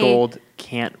 heart okay. of gold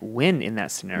can't win in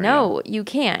that scenario. No, you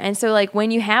can't. And so like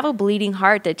when you have a bleeding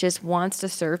heart that just wants to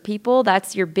serve people,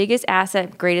 that's your biggest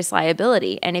asset, greatest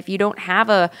liability. And if you don't have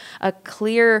a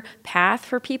clear path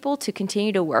for people to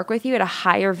continue to work with you at a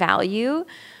higher value,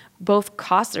 both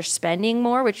costs are spending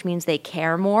more, which means they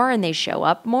care more and they show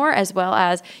up more, as well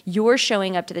as you're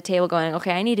showing up to the table going,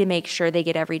 okay, I need to make sure they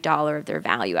get every dollar of their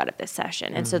value out of this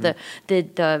session. And so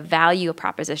the value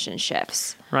proposition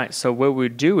shifts. Right. So what we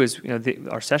do is,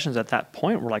 our sessions at that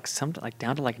point were like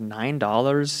down to like $9,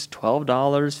 $12,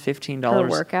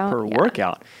 $15 per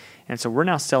workout. And so we're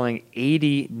now selling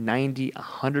 $80, $90,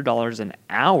 $100 an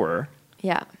hour.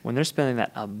 Yeah. When they're spending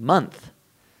that a month.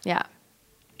 Yeah.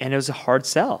 And it was a hard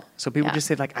sell. So people just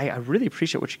say, like, I really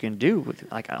appreciate what you can do.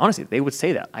 Honestly, they would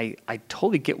say that. I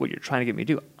totally get what you're trying to get me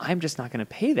to do. I'm just not going to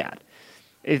pay that.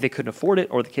 If they couldn't afford it,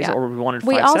 or the case, or we wanted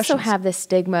 5 sessions. We also have the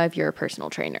stigma of you're a personal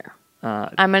trainer.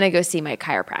 I'm going to go see my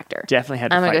chiropractor. Definitely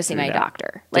had to I'm going fight to go see my through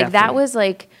doctor. Definitely. Like that was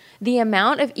like the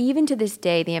amount of, even to this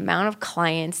day, the amount of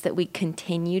clients that we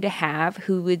continue to have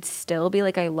who would still be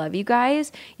like, I love you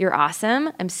guys. You're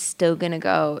awesome. I'm still going to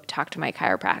go talk to my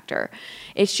chiropractor.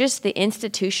 It's just the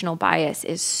institutional bias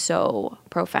is so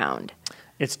profound.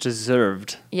 It's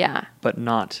deserved. Yeah. But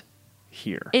not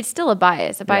here. It's still a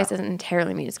bias. A bias doesn't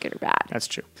entirely mean it's good or bad. That's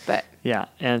true. But yeah.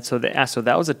 And so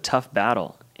that was a tough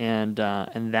battle. And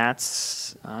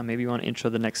that's maybe you want to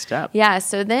intro the next step. Yeah.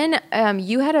 So then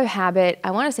you had a habit. I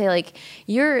want to say like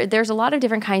there's a lot of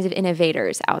different kinds of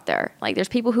innovators out there. Like there's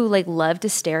people who like love to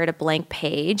stare at a blank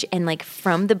page, and like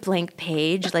from the blank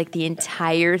page, like the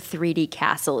entire 3D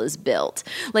castle is built.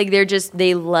 Like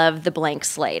they love the blank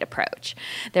slate approach.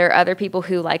 There are other people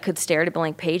who like could stare at a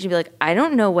blank page and be like, I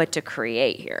don't know what to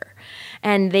create here.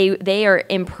 And they are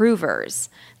improvers.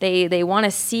 They want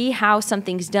to see how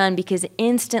something's done because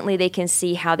instantly they can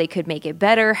see how they could make it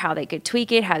better, how they could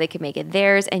tweak it, how they could make it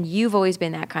theirs. And you've always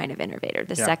been that kind of innovator,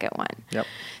 the second one. Yep.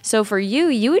 So for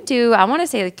you would do, I want to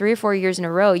say like 3 or 4 years in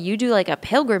a row, you do like a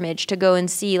pilgrimage to go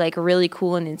and see like really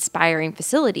cool and inspiring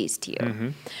facilities to you. Mm-hmm.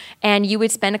 And you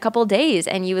would spend a couple of days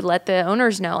and you would let the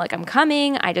owners know, like, I'm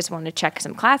coming. I just want to check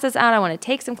some classes out. I want to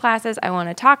take some classes. I want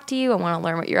to talk to you. I want to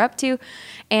learn what you're up to.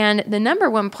 And the number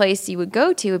one place you would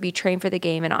go to would be Train for the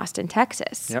Game in Austin,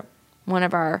 Texas. Yep. One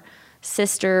of our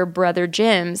sister brother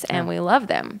gyms, and we love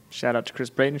them. Shout out to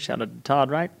Chris Braden. Shout out to Todd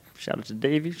Wright. Shout out to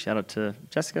Davey. Shout out to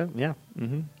Jessica. Yeah.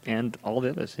 Mm-hmm. And all the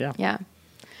others. Yeah. Yeah.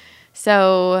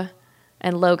 So...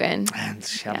 And Logan. And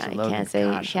shout out to Logan. I can't say,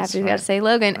 Gosh, you got to say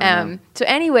Logan. So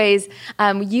anyways,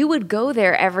 you would go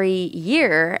there every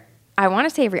year. I want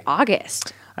to say every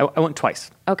August. I went twice.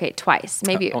 Okay, twice.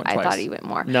 Maybe I thought you went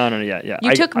more. No, yeah.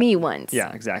 You took me once.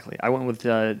 Yeah, exactly. I went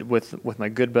with my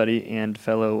good buddy and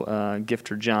fellow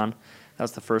gifter John. That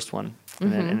was the first one,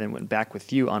 and then went back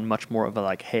with you on much more of a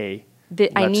like, hey.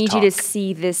 I need you to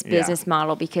see this business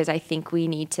model because I think we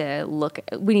need to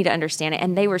understand it.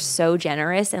 And they were so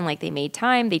generous and like they made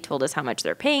time. They told us how much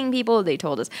they're paying people. They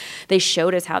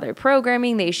showed us how they're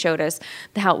programming. They showed us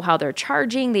how they're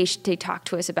charging. They talked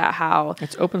to us about how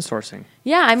it's open sourcing.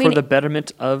 Yeah, I mean for the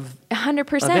betterment of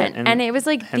 100%. And it was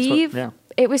like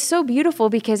it was so beautiful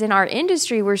because in our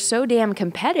industry we're so damn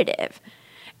competitive.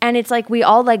 And it's like we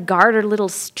all like guard our little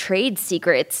trade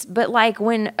secrets. But like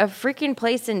when a freaking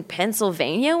place in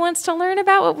Pennsylvania wants to learn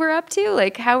about what we're up to,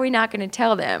 like how are we not going to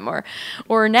tell them?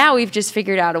 Or now we've just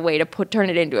figured out a way to turn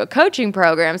it into a coaching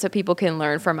program so people can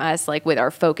learn from us like with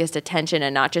our focused attention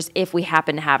and not just if we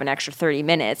happen to have an extra 30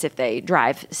 minutes if they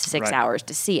drive 6 hours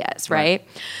to see us, right?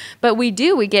 But we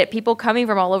get people coming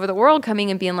from all over the world coming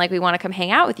and being like, we want to come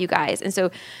hang out with you guys. And so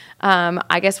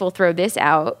I guess we'll throw this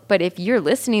out, but if you're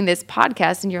listening to this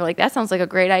podcast and you're like, that sounds like a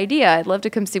great idea, I'd love to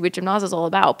come see what Gymnazo is all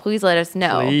about, please let us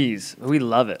know. Please. We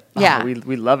love it. Yeah. We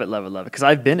love it, because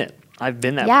I've been that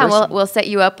person. Yeah, we'll set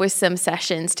you up with some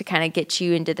sessions to kind of get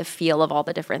you into the feel of all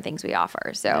the different things we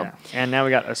offer. So, yeah. And now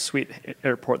we got a sweet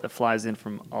airport that flies in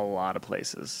from a lot of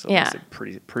places. So it's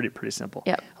pretty simple.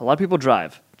 Yep. A lot of people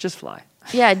drive. Just fly.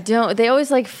 Yeah, they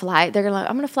always like fly. They're going to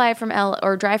I'm going to fly from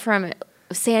or drive from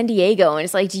San Diego, and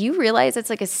it's like, do you realize it's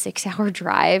like a 6-hour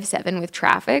drive, 7 with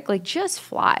traffic? Like, just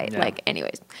fly. Yeah. Like,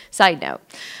 anyways, side note,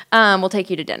 we'll take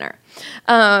you to dinner.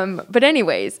 But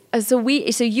anyways, so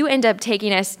you end up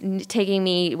taking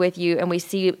me with you, and we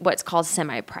see what's called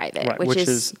semi-private, right, which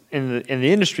is in the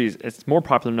industry, it's more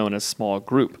popularly known as small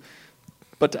group.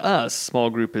 But to us, small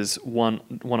group is one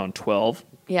on 12,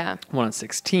 1 on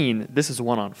 16. This is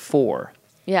 1 on 4.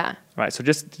 Yeah. Right. So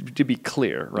just to be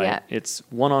clear, right? Yeah. It's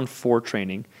 1 on 4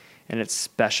 training, and it's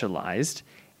specialized,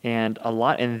 and a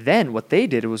lot. And then what they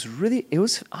did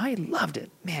I loved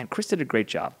it. Man, Chris did a great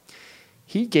job.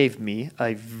 He gave me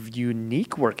a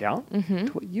unique workout to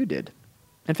what you did.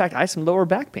 In fact, I had some lower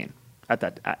back pain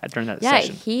during that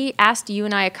session. Yeah. He asked you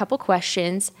and I a couple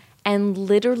questions and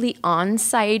literally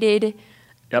on-sited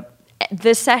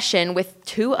the session with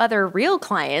 2 other real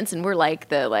clients, and we're like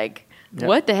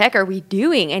what the heck are we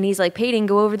doing? And he's like, Peyton,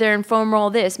 go over there and foam roll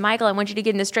this. Michael, I want you to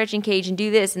get in the stretching cage and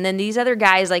do this. And then these other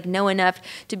guys like know enough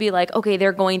to be like, okay,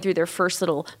 they're going through their first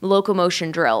little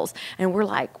locomotion drills. And we're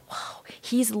like, whoa,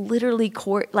 he's literally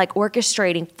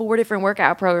orchestrating 4 different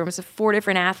workout programs with 4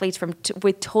 different athletes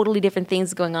with totally different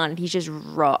things going on. And he's just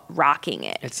rocking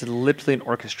it. It's literally an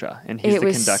orchestra, and he's the conductor.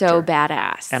 It was so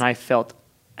badass.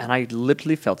 And I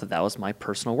literally felt that was my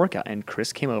personal workout. And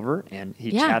Chris came over and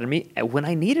he chatted me when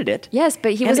I needed it. Yes,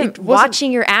 but he wasn't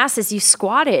watching your ass as you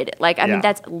squatted. I mean,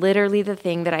 that's literally the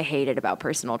thing that I hated about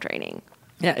personal training.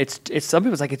 Yeah, it's some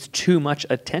people's like it's too much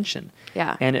attention.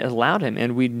 Yeah. And it allowed him,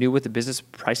 and we knew what the business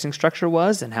pricing structure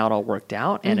was and how it all worked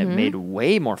out, and it made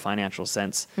way more financial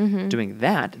sense doing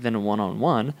that than a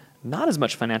one-on-one. Not as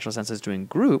much financial sense as doing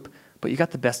group, but you got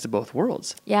the best of both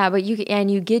worlds. Yeah, but you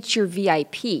get your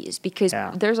VIPs because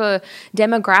there's a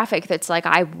demographic that's like,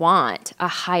 I want a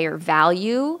higher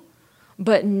value,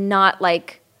 but not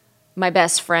like my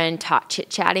best friend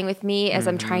chit-chatting with me as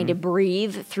I'm trying to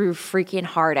breathe through freaking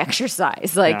hard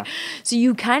exercise. So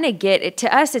you kind of get it.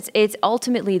 To us, it's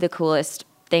ultimately the coolest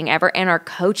thing ever, and our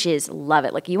coaches love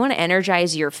it. Like, you want to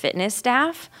energize your fitness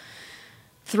staff,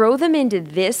 throw them into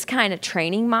this kind of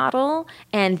training model,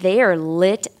 and they are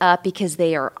lit up because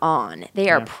they are on. They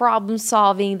are problem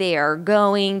solving. They are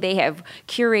going. They have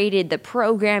curated the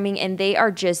programming, and they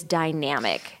are just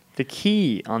dynamic. The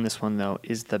key on this one, though,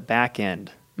 is the back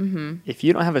end. If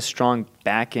you don't have a strong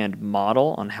back end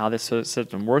model on how this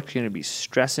system works, you're going to be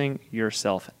stressing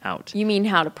yourself out. You mean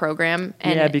how to program?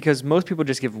 Yeah, because most people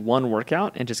just give one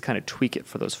workout and just kind of tweak it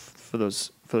for those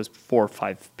 4 or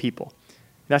 5 people.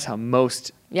 That's how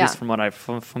most, just from what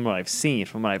I've seen,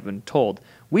 from what I've been told.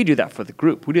 We do that for the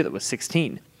group. We do that with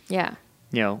 16. Yeah.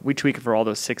 We tweak it for all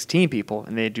those 16 people,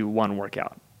 and they do one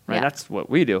workout. Right? Yeah. That's what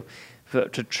we do.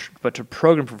 But to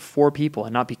program for 4 people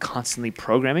and not be constantly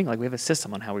programming, like we have a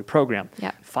system on how we program.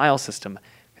 Yeah. File system.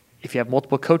 If you have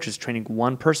multiple coaches training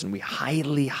one person, we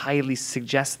highly, highly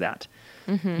suggest that.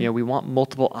 We want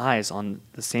multiple eyes on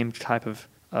the same type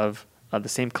of the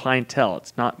same clientele.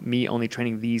 It's not me only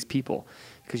training these people,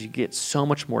 because you get so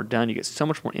much more done. You get so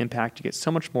much more impact. You get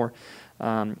so much more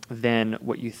than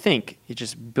what you think. You're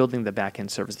just building the back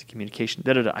end service, the communication.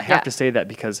 I have to say that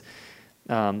because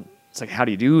it's like, how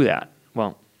do you do that?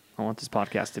 Well, I want this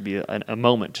podcast to be a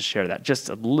moment to share that, just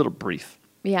a little brief.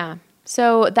 Yeah.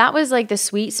 So that was like the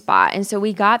sweet spot. And so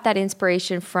we got that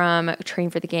inspiration from Train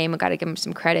for the Game. I got to give them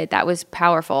some credit. That was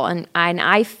powerful. And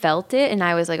I felt it, and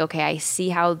I was like, okay, I see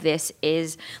how this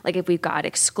is. Like, if we've got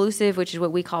exclusive, which is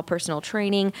what we call personal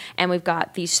training, and we've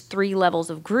got these 3 levels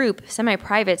of group,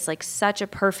 semi-private's like such a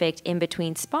perfect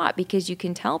in-between spot, because you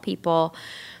can tell people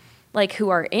like who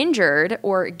are injured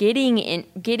or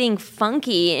getting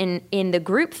funky in the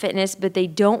group fitness, but they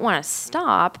don't want to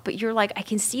stop. But you're like, I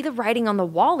can see the writing on the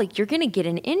wall. Like, you're going to get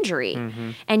an injury,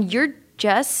 and you're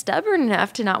just stubborn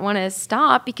enough to not want to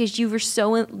stop because you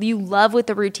love what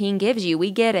the routine gives you.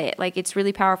 We get it. Like, it's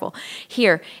really powerful.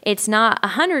 Here, it's not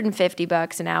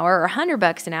 $150 an hour or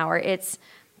 $100 an hour. It's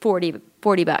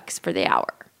 $40 for the hour.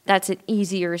 That's an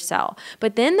easier sell.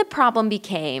 But then the problem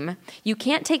became, you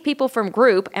can't take people from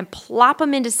group and plop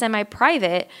them into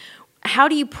semi-private. How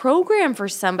do you program for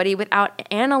somebody without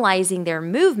analyzing their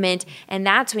movement? And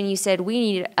that's when you said we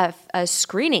need a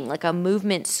screening, like a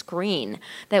movement screen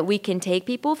that we can take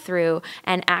people through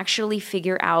and actually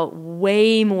figure out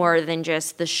way more than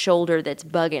just the shoulder that's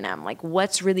bugging them, like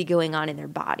what's really going on in their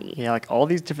body. Yeah, like all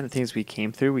these different things we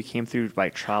came through by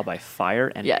trial by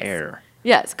fire and error.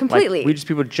 Yes, completely. Like,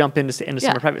 people jump into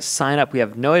semi-private, sign up. We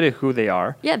have no idea who they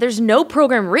are. Yeah, there's no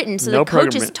program written. So the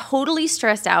coach is totally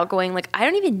stressed out going like, I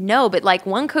don't even know. But like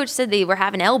one coach said they were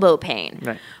having elbow pain.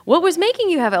 Right. What was making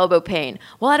you have elbow pain?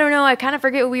 Well, I don't know. I kind of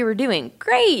forget what we were doing.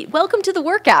 Great. Welcome to the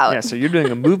workout. Yeah, so you're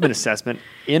doing a movement assessment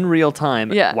in real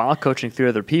time while coaching 3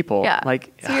 other people. Yeah.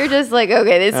 So you're just like,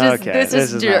 okay, this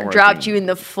just dropped you in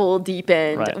the full deep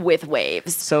end with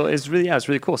waves. So it's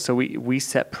really cool. So we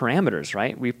set parameters,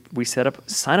 right? We set up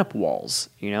sign up walls,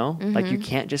 like you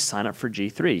can't just sign up for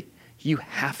G3. You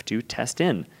have to test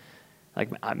in.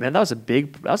 Like, man, that was a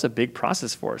big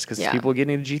process for us, because people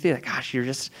getting into G3, like, gosh, you're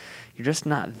just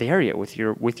not there yet with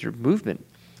your movement.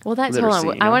 Well, hold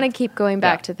on. I want to keep going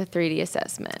back to the 3D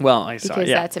assessment. Well, because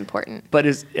that's important. But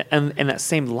in that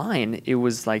same line, it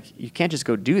was like, you can't just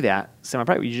go do that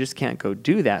semi-private. You just can't go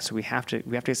do that. So we have to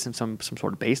get some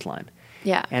sort of baseline.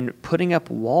 Yeah. And putting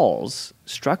up walls,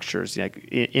 structures, like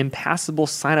impassable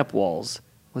sign-up walls,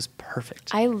 was perfect.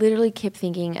 I literally kept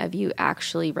thinking of you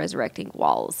actually resurrecting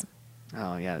walls.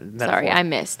 Oh yeah, Sorry, I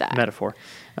missed that. Metaphor.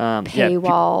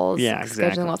 Paywalls, exactly.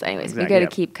 scheduling walls. Anyways, exactly, we got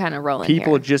to keep kind of rolling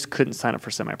People here. just couldn't sign up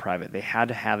for semi-private. They had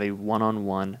to have a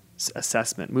one-on-one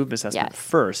assessment, movement assessment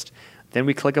first. Then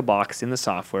we click a box in the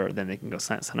software. Then they can go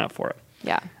sign up for it.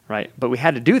 Yeah. Right. But we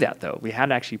had to do that though. We had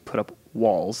to actually put up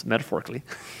walls, metaphorically.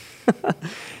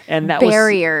 And that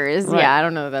barriers. Was, right. Yeah, I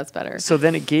don't know if that's better. So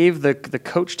then it gave the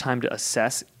coach time to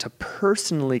assess, to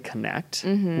personally connect,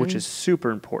 which is super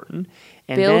important.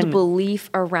 And build then, belief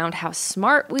around how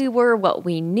smart we were, what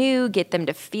we knew, get them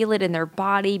to feel it in their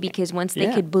body, because once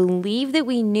they could believe that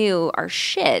we knew our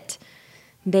shit,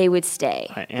 they would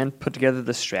stay. Right, and put together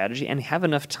the strategy and have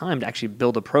enough time to actually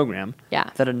build a program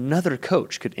that another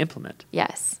coach could implement.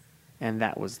 Yes. And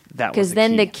that was because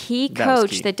then the key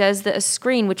coach that does the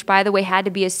screen, which by the way had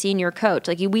to be a senior coach.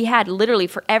 Like we had literally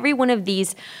for every one of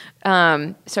these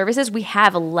services, we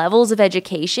have levels of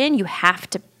education you have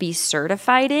to be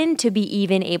certified in to be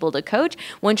even able to coach.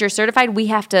 Once you're certified, we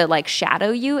have to like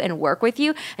shadow you and work with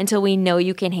you until we know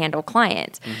you can handle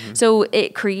clients. So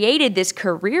it created this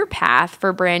career path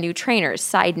for brand new trainers.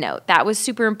 Side note, that was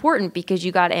super important because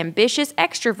you got ambitious,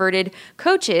 extroverted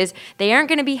coaches. They aren't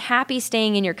going to be happy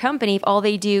staying in your company if all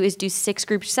they do is do 6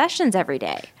 group sessions every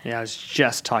day. Yeah, I was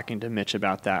just talking to Mitch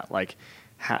about that.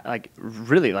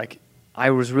 Really, I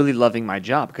was really loving my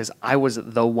job because I was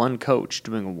the one coach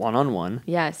doing one-on-one.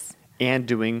 Yes. And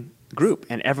doing group,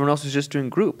 and everyone else was just doing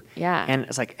group. Yeah. And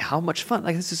it's like, how much fun!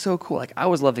 Like, this is so cool. Like, I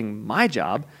was loving my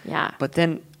job. Yeah. But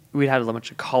then we had a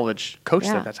bunch of college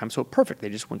coaches at that time, so perfect. They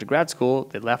just went to grad school.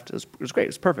 They left. It was great. It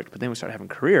was perfect. But then we started having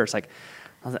careers. I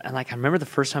remember the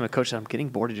first time a coach said, "I'm getting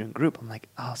bored of doing group." I'm like,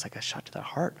 oh, it's like a shot to the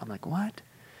heart. I'm like, what?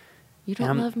 You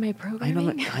don't love my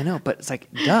programming? I know, but it's like,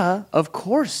 duh, of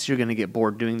course you're going to get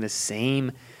bored doing the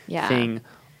same thing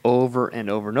over and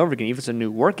over and over again. Even if it's a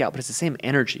new workout, but it's the same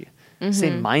energy,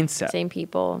 same mindset. Same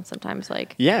people, sometimes same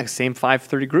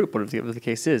 5:30 group, whatever the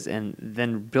case is. And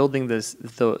then building this,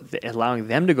 allowing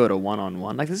them to go to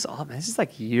one-on-one. Like this is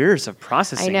like years of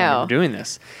processing. I know. Doing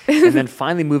this. And then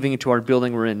finally moving into our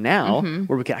building we're in now,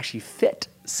 where we can actually fit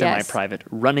semi-private,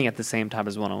 running at the same time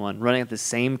as one-on-one, running at the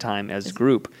same time as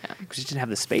group, because you didn't have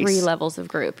the space. 3 levels of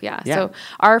group, So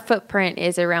our footprint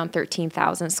is around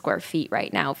 13,000 square feet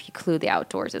right now. If you include the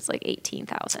outdoors, it's like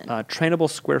 18,000. Trainable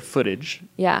square footage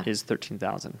is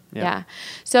 13,000. Yeah.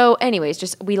 So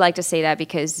anyways, we like to say that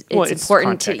because it's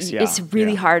important context, it's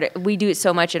really hard. We do it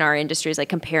so much in our industries, like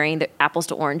comparing the apples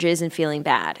to oranges and feeling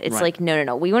bad. It's like,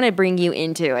 no. We want to bring you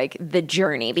into like the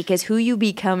journey, because who you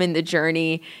become in the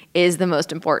journey is the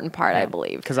most important part, I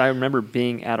believe. Because I remember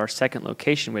being at our second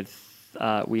location with,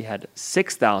 we had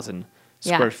 6,000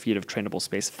 square feet of trainable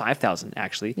space, 5,000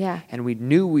 actually. Yeah. And we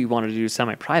knew we wanted to do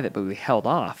semi-private, but we held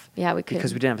off. Yeah, we could.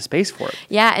 Because we didn't have a space for it.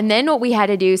 Yeah, and then what we had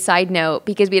to do, side note,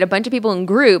 because we had a bunch of people in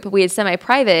group, we had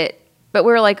semi-private, but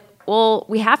we were like, well,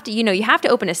 we have to, you have to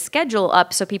open a schedule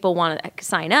up so people want to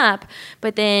sign up,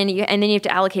 but then you have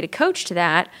to allocate a coach to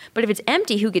that. But if it's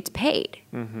empty, who gets paid?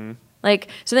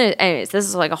 So then, anyways, this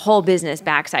is like a whole business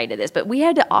backside to this, but we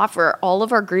had to offer all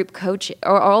of our group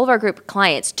all of our group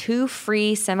clients 2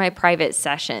 free semi-private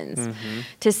sessions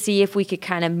to see if we could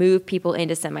kind of move people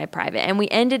into semi-private. And we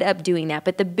ended up doing that.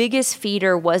 But the biggest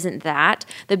feeder wasn't that.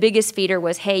 The biggest feeder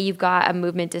was, hey, you've got a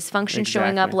movement dysfunction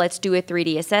showing up. Let's do a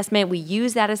 3D assessment. We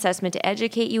use that assessment to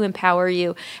educate you, empower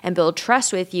you, and build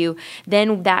trust with you.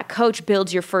 Then that coach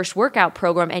builds your first workout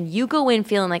program, and you go in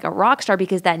feeling like a rock star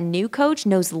because that new coach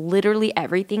knows literally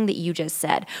everything that you just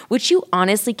said, which you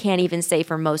honestly can't even say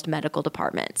for most medical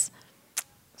departments.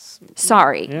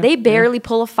 Sorry. They barely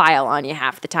pull a file on you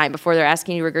half the time before they're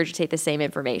asking you to regurgitate the same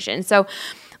information. So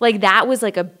like that was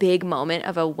like a big moment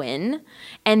of a win.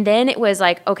 And then it was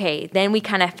like, okay, then we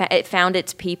kind of it found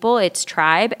its people, its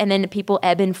tribe, and then the people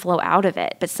ebb and flow out of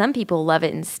it. But some people love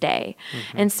it and stay.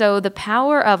 And so the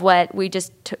power of what we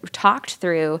just talked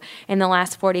through in the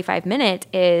last 45 minutes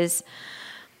is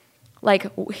like,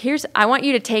 I want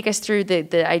you to take us through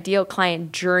the ideal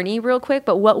client journey real quick,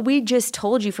 but what we just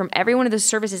told you from every one of those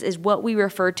services is what we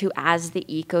refer to as the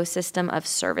ecosystem of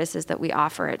services that we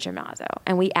offer at Gymnazo.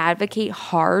 And we advocate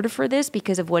hard for this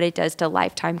because of what it does to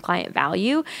lifetime client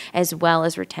value as well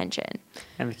as retention.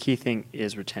 And the key thing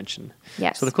is retention.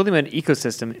 Yes. So the cool thing about an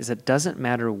ecosystem is it doesn't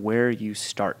matter where you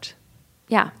start.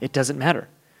 Yeah. It doesn't matter.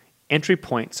 Entry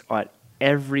points are at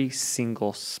every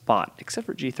single spot, except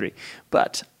for G3.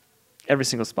 But every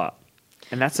single spot.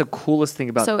 And that's the coolest thing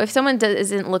about it. So if someone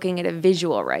isn't looking at a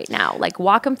visual right now, like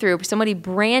walk them through. If somebody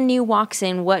brand new walks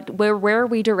in, where are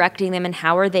we directing them, and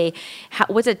how are they?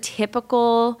 What's a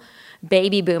typical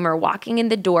baby boomer walking in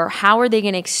the door, how are they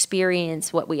going to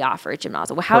experience what we offer at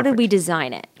Gymnazo? How did we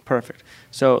design it? Perfect.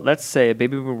 So let's say a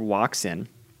baby boomer walks in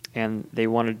and they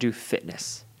want to do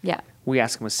fitness. Yeah. We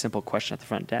ask them a simple question at the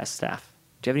front desk staff.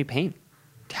 Do you have any pain?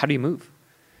 How do you move?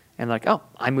 And they're like, oh,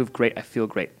 I move great. I feel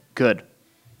great. Good.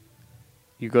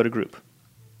 You go to group.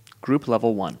 Group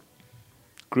level 1.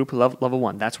 Group level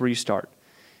 1. That's where you start.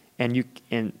 And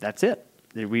that's it.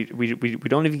 We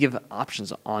don't even give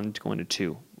options on going to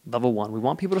 2. Level 1. We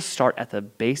want people to start at the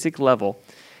basic level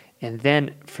and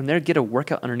then from there get a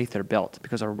workout underneath their belt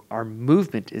because our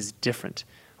movement is different.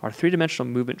 Our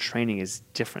 3-dimensional movement training is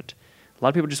different. A lot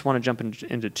of people just want to jump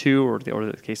into 2 or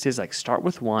the case is like start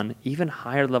with 1. Even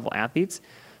higher level athletes,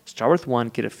 start with 1,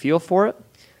 get a feel for it.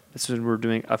 This is when we're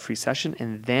doing a free session,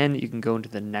 and then you can go into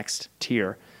the next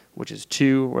tier, which is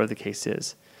 2, whatever the case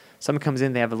is. Someone comes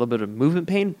in, they have a little bit of movement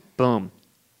pain, boom,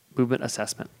 movement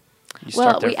assessment.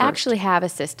 Well, we actually have a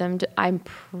system, I'm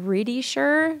pretty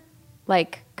sure,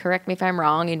 like correct me if I'm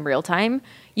wrong, in real time,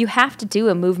 you have to do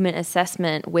a movement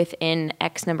assessment within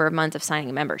X number of months of signing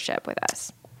a membership with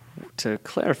us. To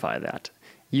clarify that,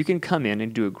 you can come in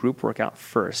and do a group workout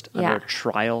first under a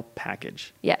trial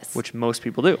package. Yes. Which most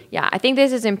people do. Yeah, I think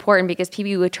this is important because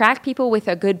you attract people with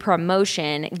a good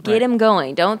promotion, get them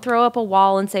going. Don't throw up a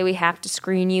wall and say we have to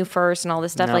screen you first and all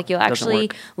this stuff. No, like you'll actually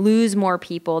lose more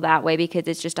people that way because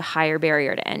it's just a higher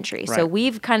barrier to entry. Right. So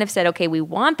we've kind of said, okay, we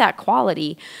want that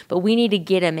quality, but we need to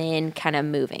get them in kind of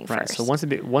moving first. So once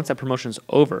that promotion's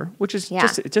over, which is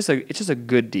just a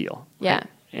good deal. Yeah. Right?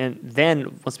 And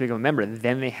then once they become a member,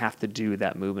 then they have to do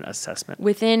that movement assessment.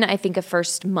 Within, I think, a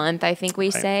first month, I think we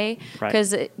say. Because,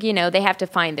 they have to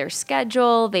find their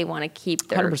schedule. They want to keep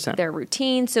their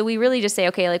routine. So we really just say,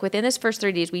 okay, like within this first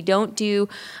 30 days, we don't do,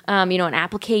 an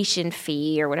application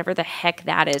fee or whatever the heck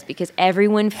that is because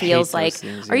everyone feels like,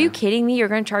 are you kidding me? You're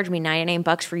going to charge me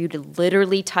 $99 for you to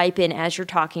literally type in as you're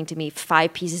talking to me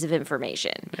 5 pieces of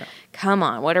information. Yeah. Come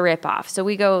on, what a ripoff. So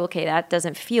we go, okay, that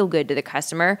doesn't feel good to the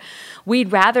customer.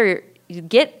 We'd rather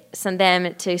get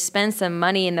them to spend some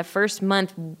money in the first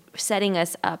month setting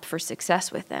us up for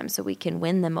success with them so we can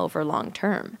win them over long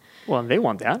term. Well, they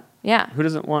want that. Yeah. Who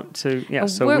doesn't want to? Yeah.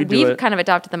 So we've kind of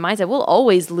adopted the mindset. We'll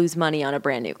always lose money on a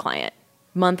brand new client.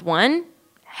 Month 1,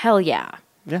 hell yeah.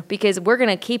 Yeah. Because we're going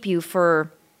to keep you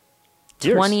for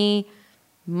years. 20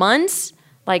 months,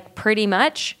 like pretty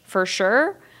much for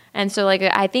sure. And so, like,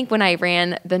 I think when I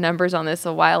ran the numbers on this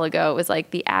a while ago, it was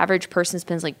like the average person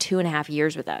spends like 2.5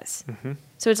 years with us. Mm-hmm.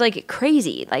 So it's like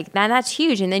crazy. Like that's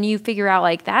huge. And then you figure out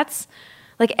like that's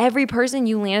like every person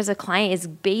you land as a client is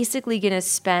basically going to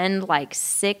spend like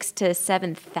 $6,000 to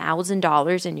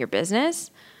 $7,000 in your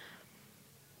business.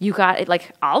 You got it.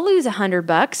 Like I'll lose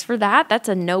 $100 for that. That's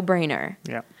a no brainer.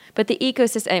 Yeah. But the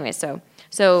ecosystem, anyway, so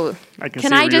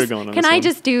can I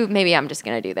just do, maybe I'm just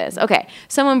going to do this. Okay.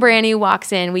 Someone brand new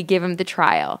walks in, we give them the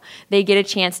trial. They get a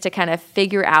chance to kind of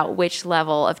figure out which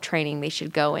level of training they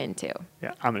should go into.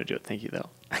 Yeah, I'm going to do it. Thank you, though.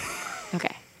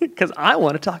 Okay. Because I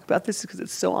want to talk about this because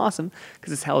it's so awesome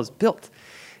because it's how it's built.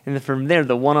 And then from there,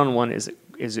 the one-on-one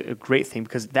is a great thing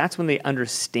because that's when they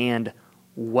understand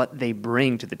what they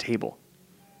bring to the table.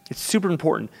 It's super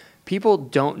important. People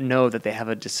don't know that they have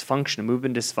a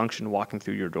movement dysfunction walking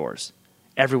through your doors.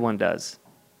 Everyone does.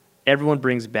 Everyone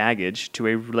brings baggage to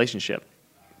a relationship.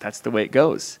 That's the way it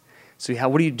goes. So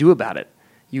what do you do about it?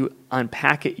 You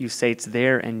unpack it, you say it's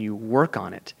there, and you work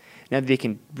on it. Now, they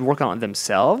can work on it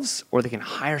themselves, or they can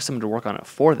hire someone to work on it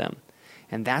for them.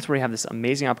 And that's where you have this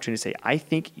amazing opportunity to say, I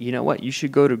think, you know what, you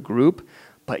should go to group,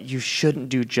 but you shouldn't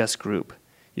do just group.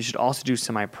 You should also do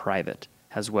semi-private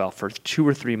as well for 2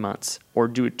 or 3 months, or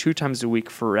do it 2 times a week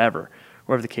forever,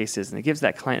 whatever the case is. And it gives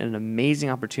that client an amazing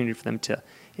opportunity for them to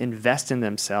invest in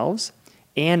themselves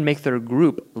and make their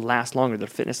group last longer, their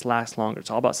fitness last longer.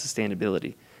 It's all about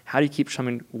sustainability. How do you keep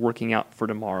someone working out for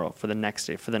tomorrow, for the next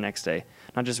day,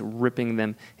 not just ripping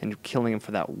them and killing them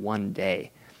for that one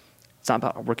day? It's not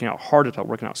about working out harder, it's about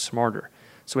working out smarter.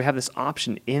 So we have this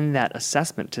option in that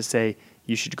assessment to say,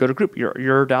 you should go to group.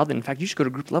 You're dialed in. In fact, you should go to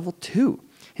group level 2.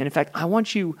 And in fact, I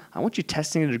want you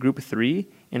testing into group 3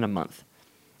 in a month.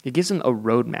 It gives them a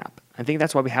roadmap. I think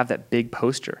that's why we have that big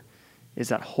poster. Is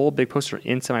that whole big poster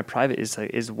in semi-private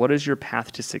is what is your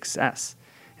path to success?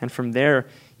 And from there,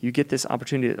 you get this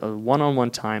opportunity, a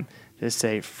one-on-one time to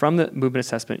say, from the movement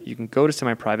assessment, you can go to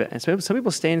semi-private. And some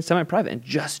people stay in semi-private and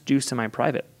just do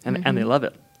semi-private, and they love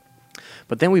it.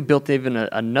 But then we built even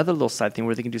another little side thing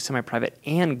where they can do semi-private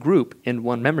and group in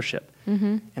one membership.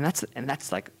 Mm-hmm. And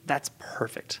that's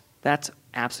perfect. That's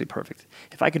absolutely perfect.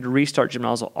 If I could restart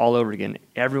Gymnazo all over again,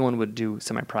 everyone would do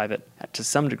semi-private to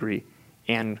some degree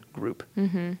and group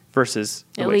versus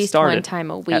the At way it least started. one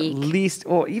time a week. At least,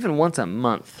 or even once a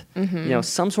month.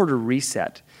 Some sort of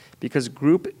reset, because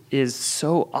group is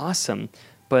so awesome,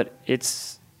 but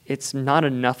it's not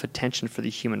enough attention for the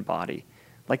human body.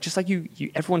 Like just like you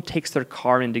everyone takes their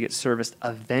car in to get serviced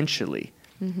eventually,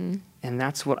 and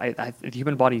that's what the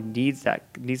human body needs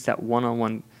that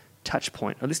one-on-one touch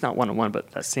point, or at least not one-on-one,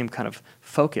 but that same kind of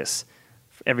focus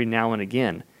every now and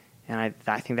again. And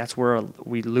I think that's where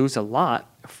we lose a lot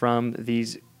from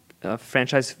these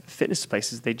franchise fitness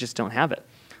places. They just don't have it.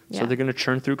 So they're going to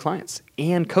churn through clients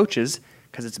and coaches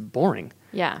because it's boring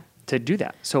to do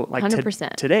that. So like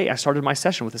 100%. Today, I started my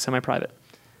session with a semi-private.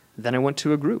 Then I went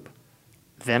to a group.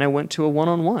 Then I went to a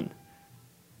one-on-one.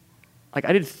 Like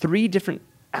I did 3 different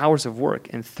hours of work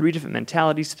and 3 different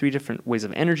mentalities, 3 different ways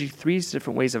of energy, 3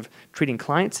 different ways of treating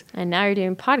clients. And now you're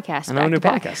doing podcasts. And I'm going to do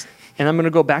podcasts. And I'm going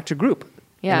to go back to group.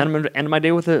 Yeah. And then I'm going to end my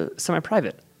day with a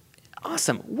semi-private.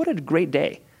 Awesome. What a great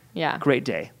day. Yeah. Great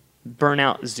day.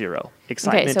 Burnout 0.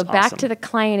 Excitement Okay, so back awesome. to the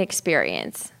client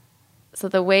experience. So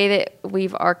the way that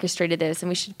we've orchestrated this, and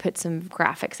we should put some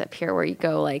graphics up here where you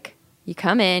go like, you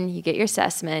come in, you get your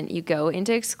assessment, you go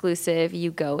into exclusive, you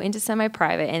go into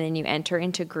semi-private, and then you enter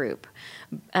into group.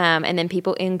 And then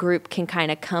people in group can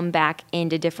kind of come back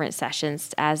into different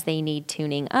sessions as they need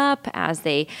tuning up, as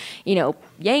they,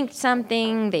 yanked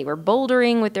something, they were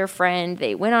bouldering with their friend,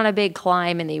 they went on a big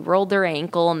climb and they rolled their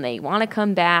ankle and they want to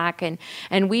come back.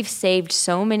 And we've saved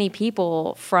so many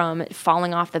people from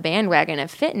falling off the bandwagon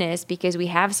of fitness because we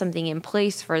have something in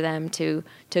place for them to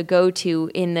go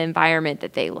to in the environment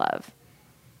that they love.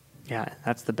 Yeah,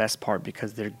 that's the best part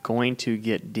because they're going to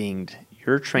get dinged.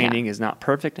 Your training is not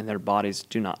perfect and their bodies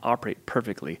do not operate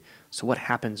perfectly. So what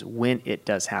happens when it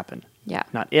does happen? Yeah.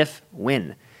 Not if,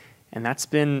 when. And it's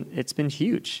been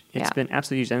huge. It's been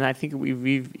absolutely huge. And I think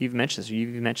you've mentioned this.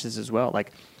 You've mentioned this as well.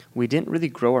 Like we didn't really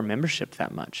grow our membership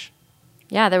that much.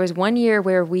 Yeah, there was one year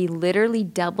where we literally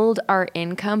doubled our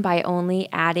income by only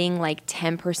adding like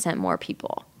 10% more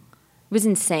people. It was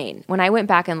insane. When I went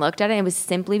back and looked at it, it was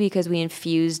simply because we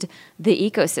infused the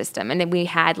ecosystem. And then we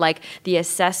had like the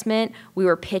assessment, we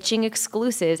were pitching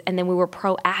exclusives, and then we were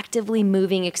proactively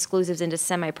moving exclusives into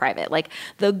semi-private. Like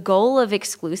the goal of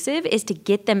exclusive is to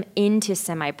get them into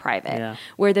semi-private,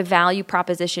 where the value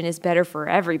proposition is better for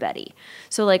everybody.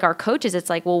 So like our coaches, it's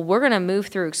like, well, we're going to move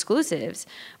through exclusives,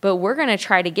 but we're going to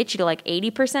try to get you to like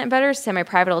 80% better.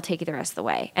 Semi-private will take you the rest of the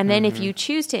way. And then if you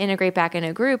choose to integrate back in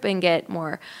a group and get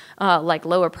more like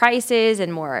lower prices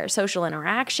and more social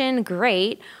interaction,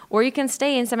 great. Or you can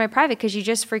stay in semi-private because you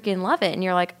just freaking love it. And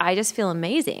you're like, I just feel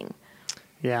amazing.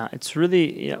 Yeah, it's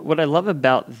really, what I love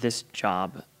about this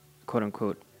job, quote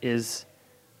unquote, is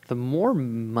the more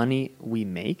money we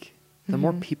make, the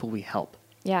more people we help.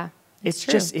 Yeah. It's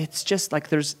just like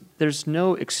there's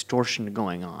no extortion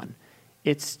going on.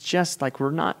 It's just like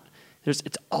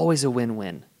it's always a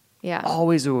win-win. Yeah.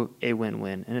 Always a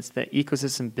win-win. And it's the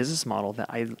ecosystem business model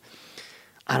that I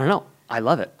don't know. I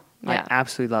love it. Yeah. I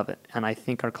absolutely love it. And I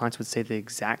think our clients would say the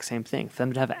exact same thing. For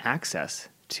them to have access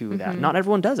to that. Not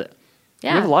everyone does it.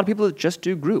 Yeah. We have a lot of people that just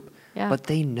do group, but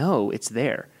they know it's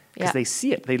there because they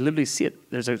see it. They literally see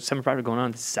it. There's a semi-private going on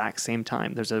at the exact same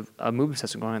time. There's a movement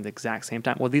assessment going on at the exact same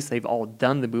time. Well, at least they've all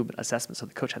done the movement assessment, so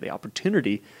the coach had the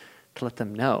opportunity to let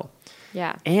them know.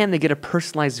 Yeah. And they get a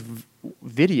personalized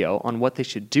video on what they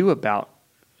should do about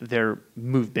their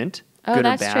movement. Oh, good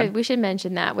that's or bad. true. We should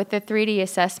mention that. With the 3D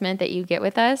assessment that you get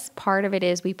with us, part of it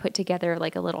is we put together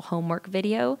like a little homework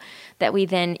video that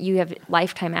you have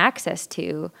lifetime access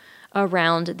to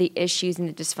around the issues and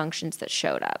the dysfunctions that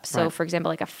showed up. So, for example,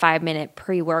 like a 5-minute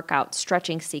pre-workout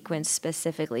stretching sequence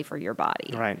specifically for your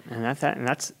body. Right, and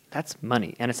that's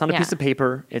money, and it's not a piece of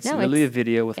paper. It's literally a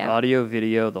video with audio,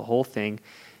 video, the whole thing.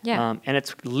 Yeah, and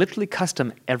it's literally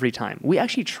custom every time. We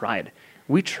actually tried.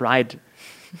 We tried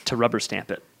to rubber stamp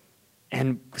it,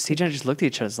 and CJ and I just looked at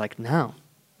each other. It's like, no,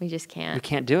 we just can't. We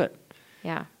can't do it.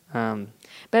 Yeah,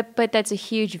 but that's a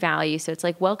huge value. So it's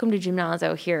like, welcome to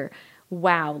Gymnazo here.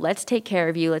 Wow, let's take care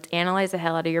of you. Let's analyze the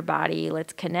hell out of your body.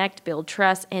 Let's connect, build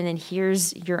trust, and then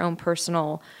here's your own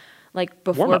personal, like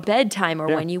before bedtime or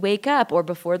when you wake up or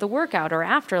before the workout or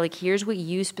after. Like here's what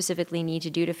you specifically need to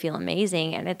do to feel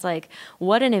amazing. And it's like,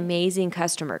 what an amazing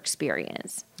customer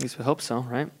experience. At least we hope so,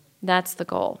 right? That's the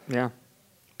goal. Yeah.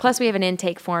 Plus, we have an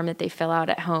intake form that they fill out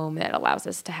at home that allows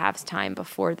us to have time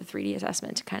before the 3D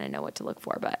assessment to kind of know what to look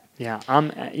for. But yeah,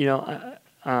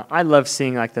 I love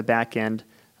seeing like the back end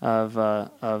of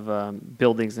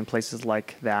buildings and places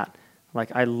like that.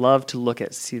 Like I love to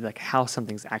see like how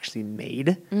something's actually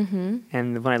made. Mm-hmm.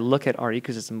 And when I look at our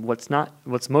ecosystem,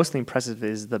 what's mostly impressive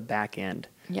is the back end.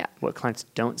 Yeah. What clients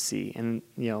don't see, and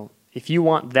if you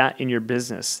want that in your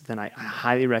business, then I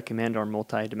highly recommend our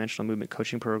multi-dimensional movement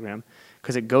coaching program,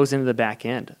 because it goes into the back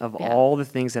end of all the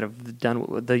things that have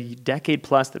done the decade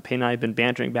plus that Payne and I have been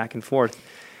bantering back and forth.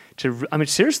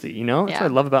 Seriously, that's what I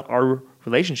love about our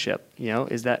relationship,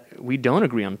 is that we don't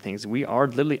agree on things. We are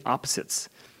literally opposites.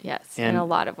 Yes, in a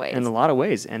lot of ways. In a lot of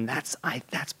ways. And that's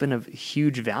been of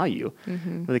huge value.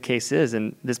 What the case is.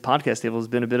 And this podcast table has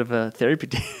been a bit of a therapy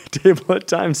table at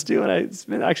times too. And it's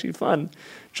been actually fun,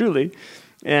 truly.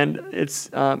 And it's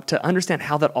to understand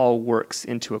how that all works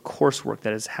into a coursework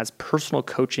that has personal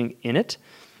coaching in it,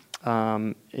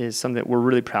 is something that we're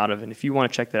really proud of. And if you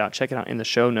want to check that out, check it out in the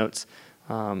show notes.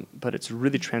 But it's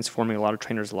really transforming a lot of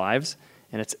trainers' lives.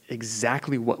 And it's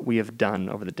exactly what we have done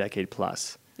over the decade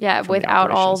plus. Yeah,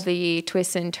 without all the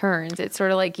twists and turns. It's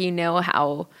sort of like,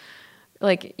 how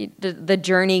the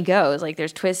journey goes. Like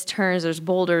there's twists, turns, there's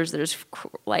boulders, there's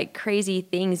like crazy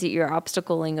things that you're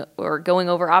obstacling or going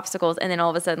over obstacles. And then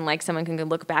all of a sudden, like someone can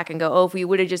look back and go, oh, if we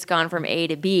would have just gone from A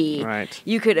to B,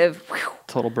 you could have.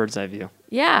 Total bird's eye view.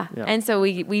 Yeah. And so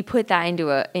we put that into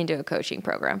a coaching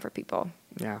program for people.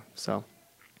 Yeah. So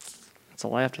that's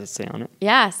all I have to say on it.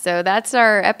 Yeah, so that's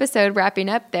our episode wrapping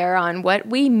up there on what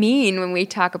we mean when we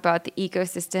talk about the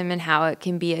ecosystem and how it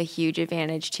can be a huge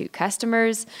advantage to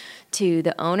customers, to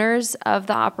the owners of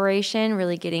the operation,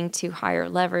 really getting to higher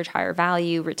leverage, higher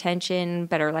value, retention,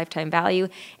 better lifetime value,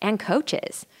 and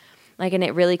coaches. And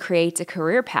it really creates a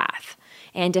career path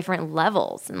and different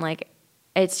levels. And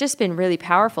it's just been really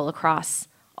powerful across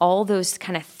all those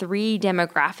kind of 3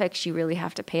 demographics you really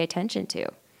have to pay attention to.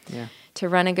 Yeah. To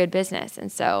run a good business.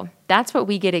 And so that's what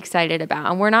we get excited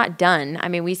about. And we're not done.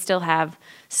 We still have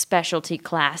specialty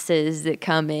classes that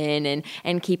come in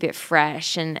and keep it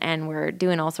fresh. And we're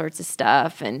doing all sorts of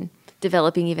stuff and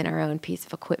developing even our own piece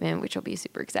of equipment, which will be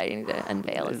super exciting to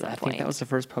unveil at some point. I think that was the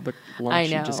first public launch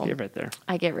you just gave right there.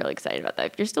 I get really excited about that.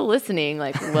 If you're still listening,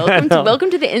 welcome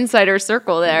to the insider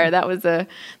circle there. That was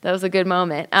a good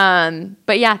moment.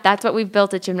 But yeah, that's what we've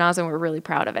built at Gymnazo, and we're really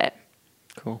proud of it.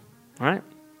 Cool. All right.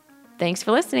 Thanks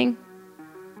for listening.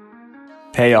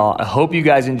 Hey y'all, I hope you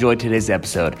guys enjoyed today's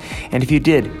episode. And if you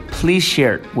did, please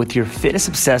share it with your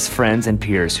fitness-obsessed friends and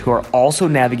peers who are also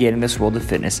navigating this world of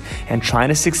fitness and trying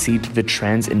to succeed through the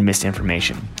trends and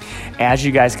misinformation. As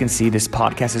you guys can see, this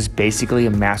podcast is basically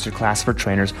a masterclass for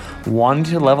trainers wanting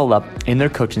to level up in their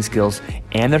coaching skills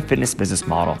and their fitness business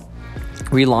model.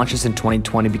 We launched this in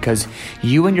 2020 because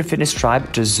you and your fitness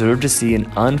tribe deserve to see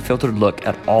an unfiltered look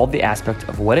at all the aspects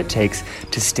of what it takes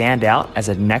to stand out as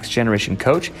a next generation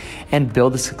coach and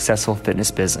build a successful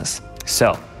fitness business.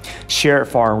 So share it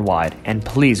far and wide. And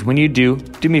please, when you do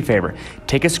me a favor,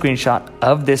 take a screenshot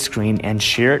of this screen and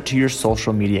share it to your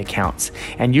social media accounts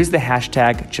and use the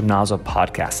hashtag Gymnazo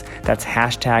Podcast. That's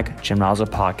hashtag Gymnazo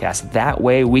Podcast. That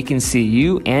way we can see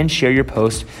you and share your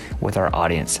post with our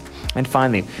audience. And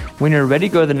finally, when you're ready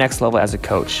to go to the next level as a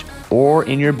coach or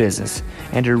in your business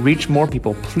and to reach more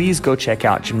people, please go check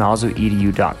out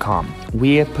gymnazoedu.com.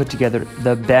 We have put together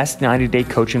the best 90-day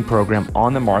coaching program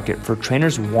on the market for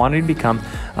trainers wanting to become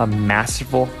a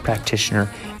masterful practitioner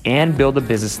and build a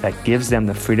business that gives them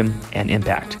the freedom and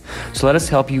impact. So let us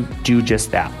help you do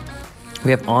just that. We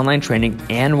have online training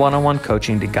and one-on-one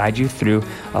coaching to guide you through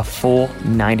a full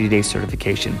 90-day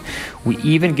certification. We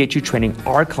even get you training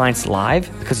our clients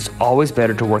live because it's always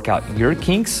better to work out your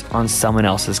kinks on someone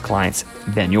else's clients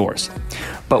than yours.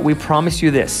 But we promise you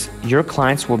this, your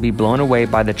clients will be blown away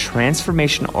by the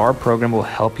transformation our program will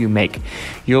help you make.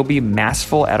 You'll be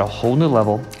masterful at a whole new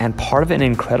level and part of an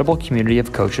incredible community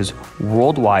of coaches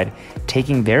worldwide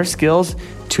taking their skills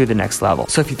to the next level.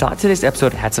 So if you thought today's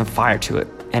episode had some fire to it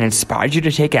and inspired you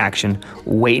to take action,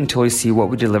 wait until you see what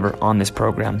we deliver on this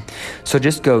program. So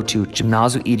just go to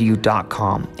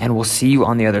gymnazoedu.com and we'll see you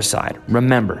on the other side.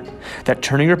 Remember that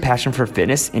turning your passion for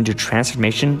fitness into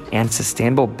transformation and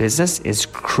sustainable business is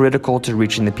critical to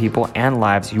reaching the people and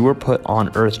lives you were put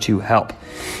on earth to help.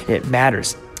 It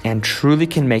matters and truly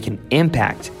can make an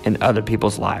impact in other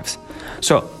people's lives.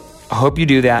 So I hope you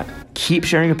do that. Keep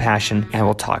sharing your passion and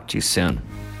we'll talk to you soon.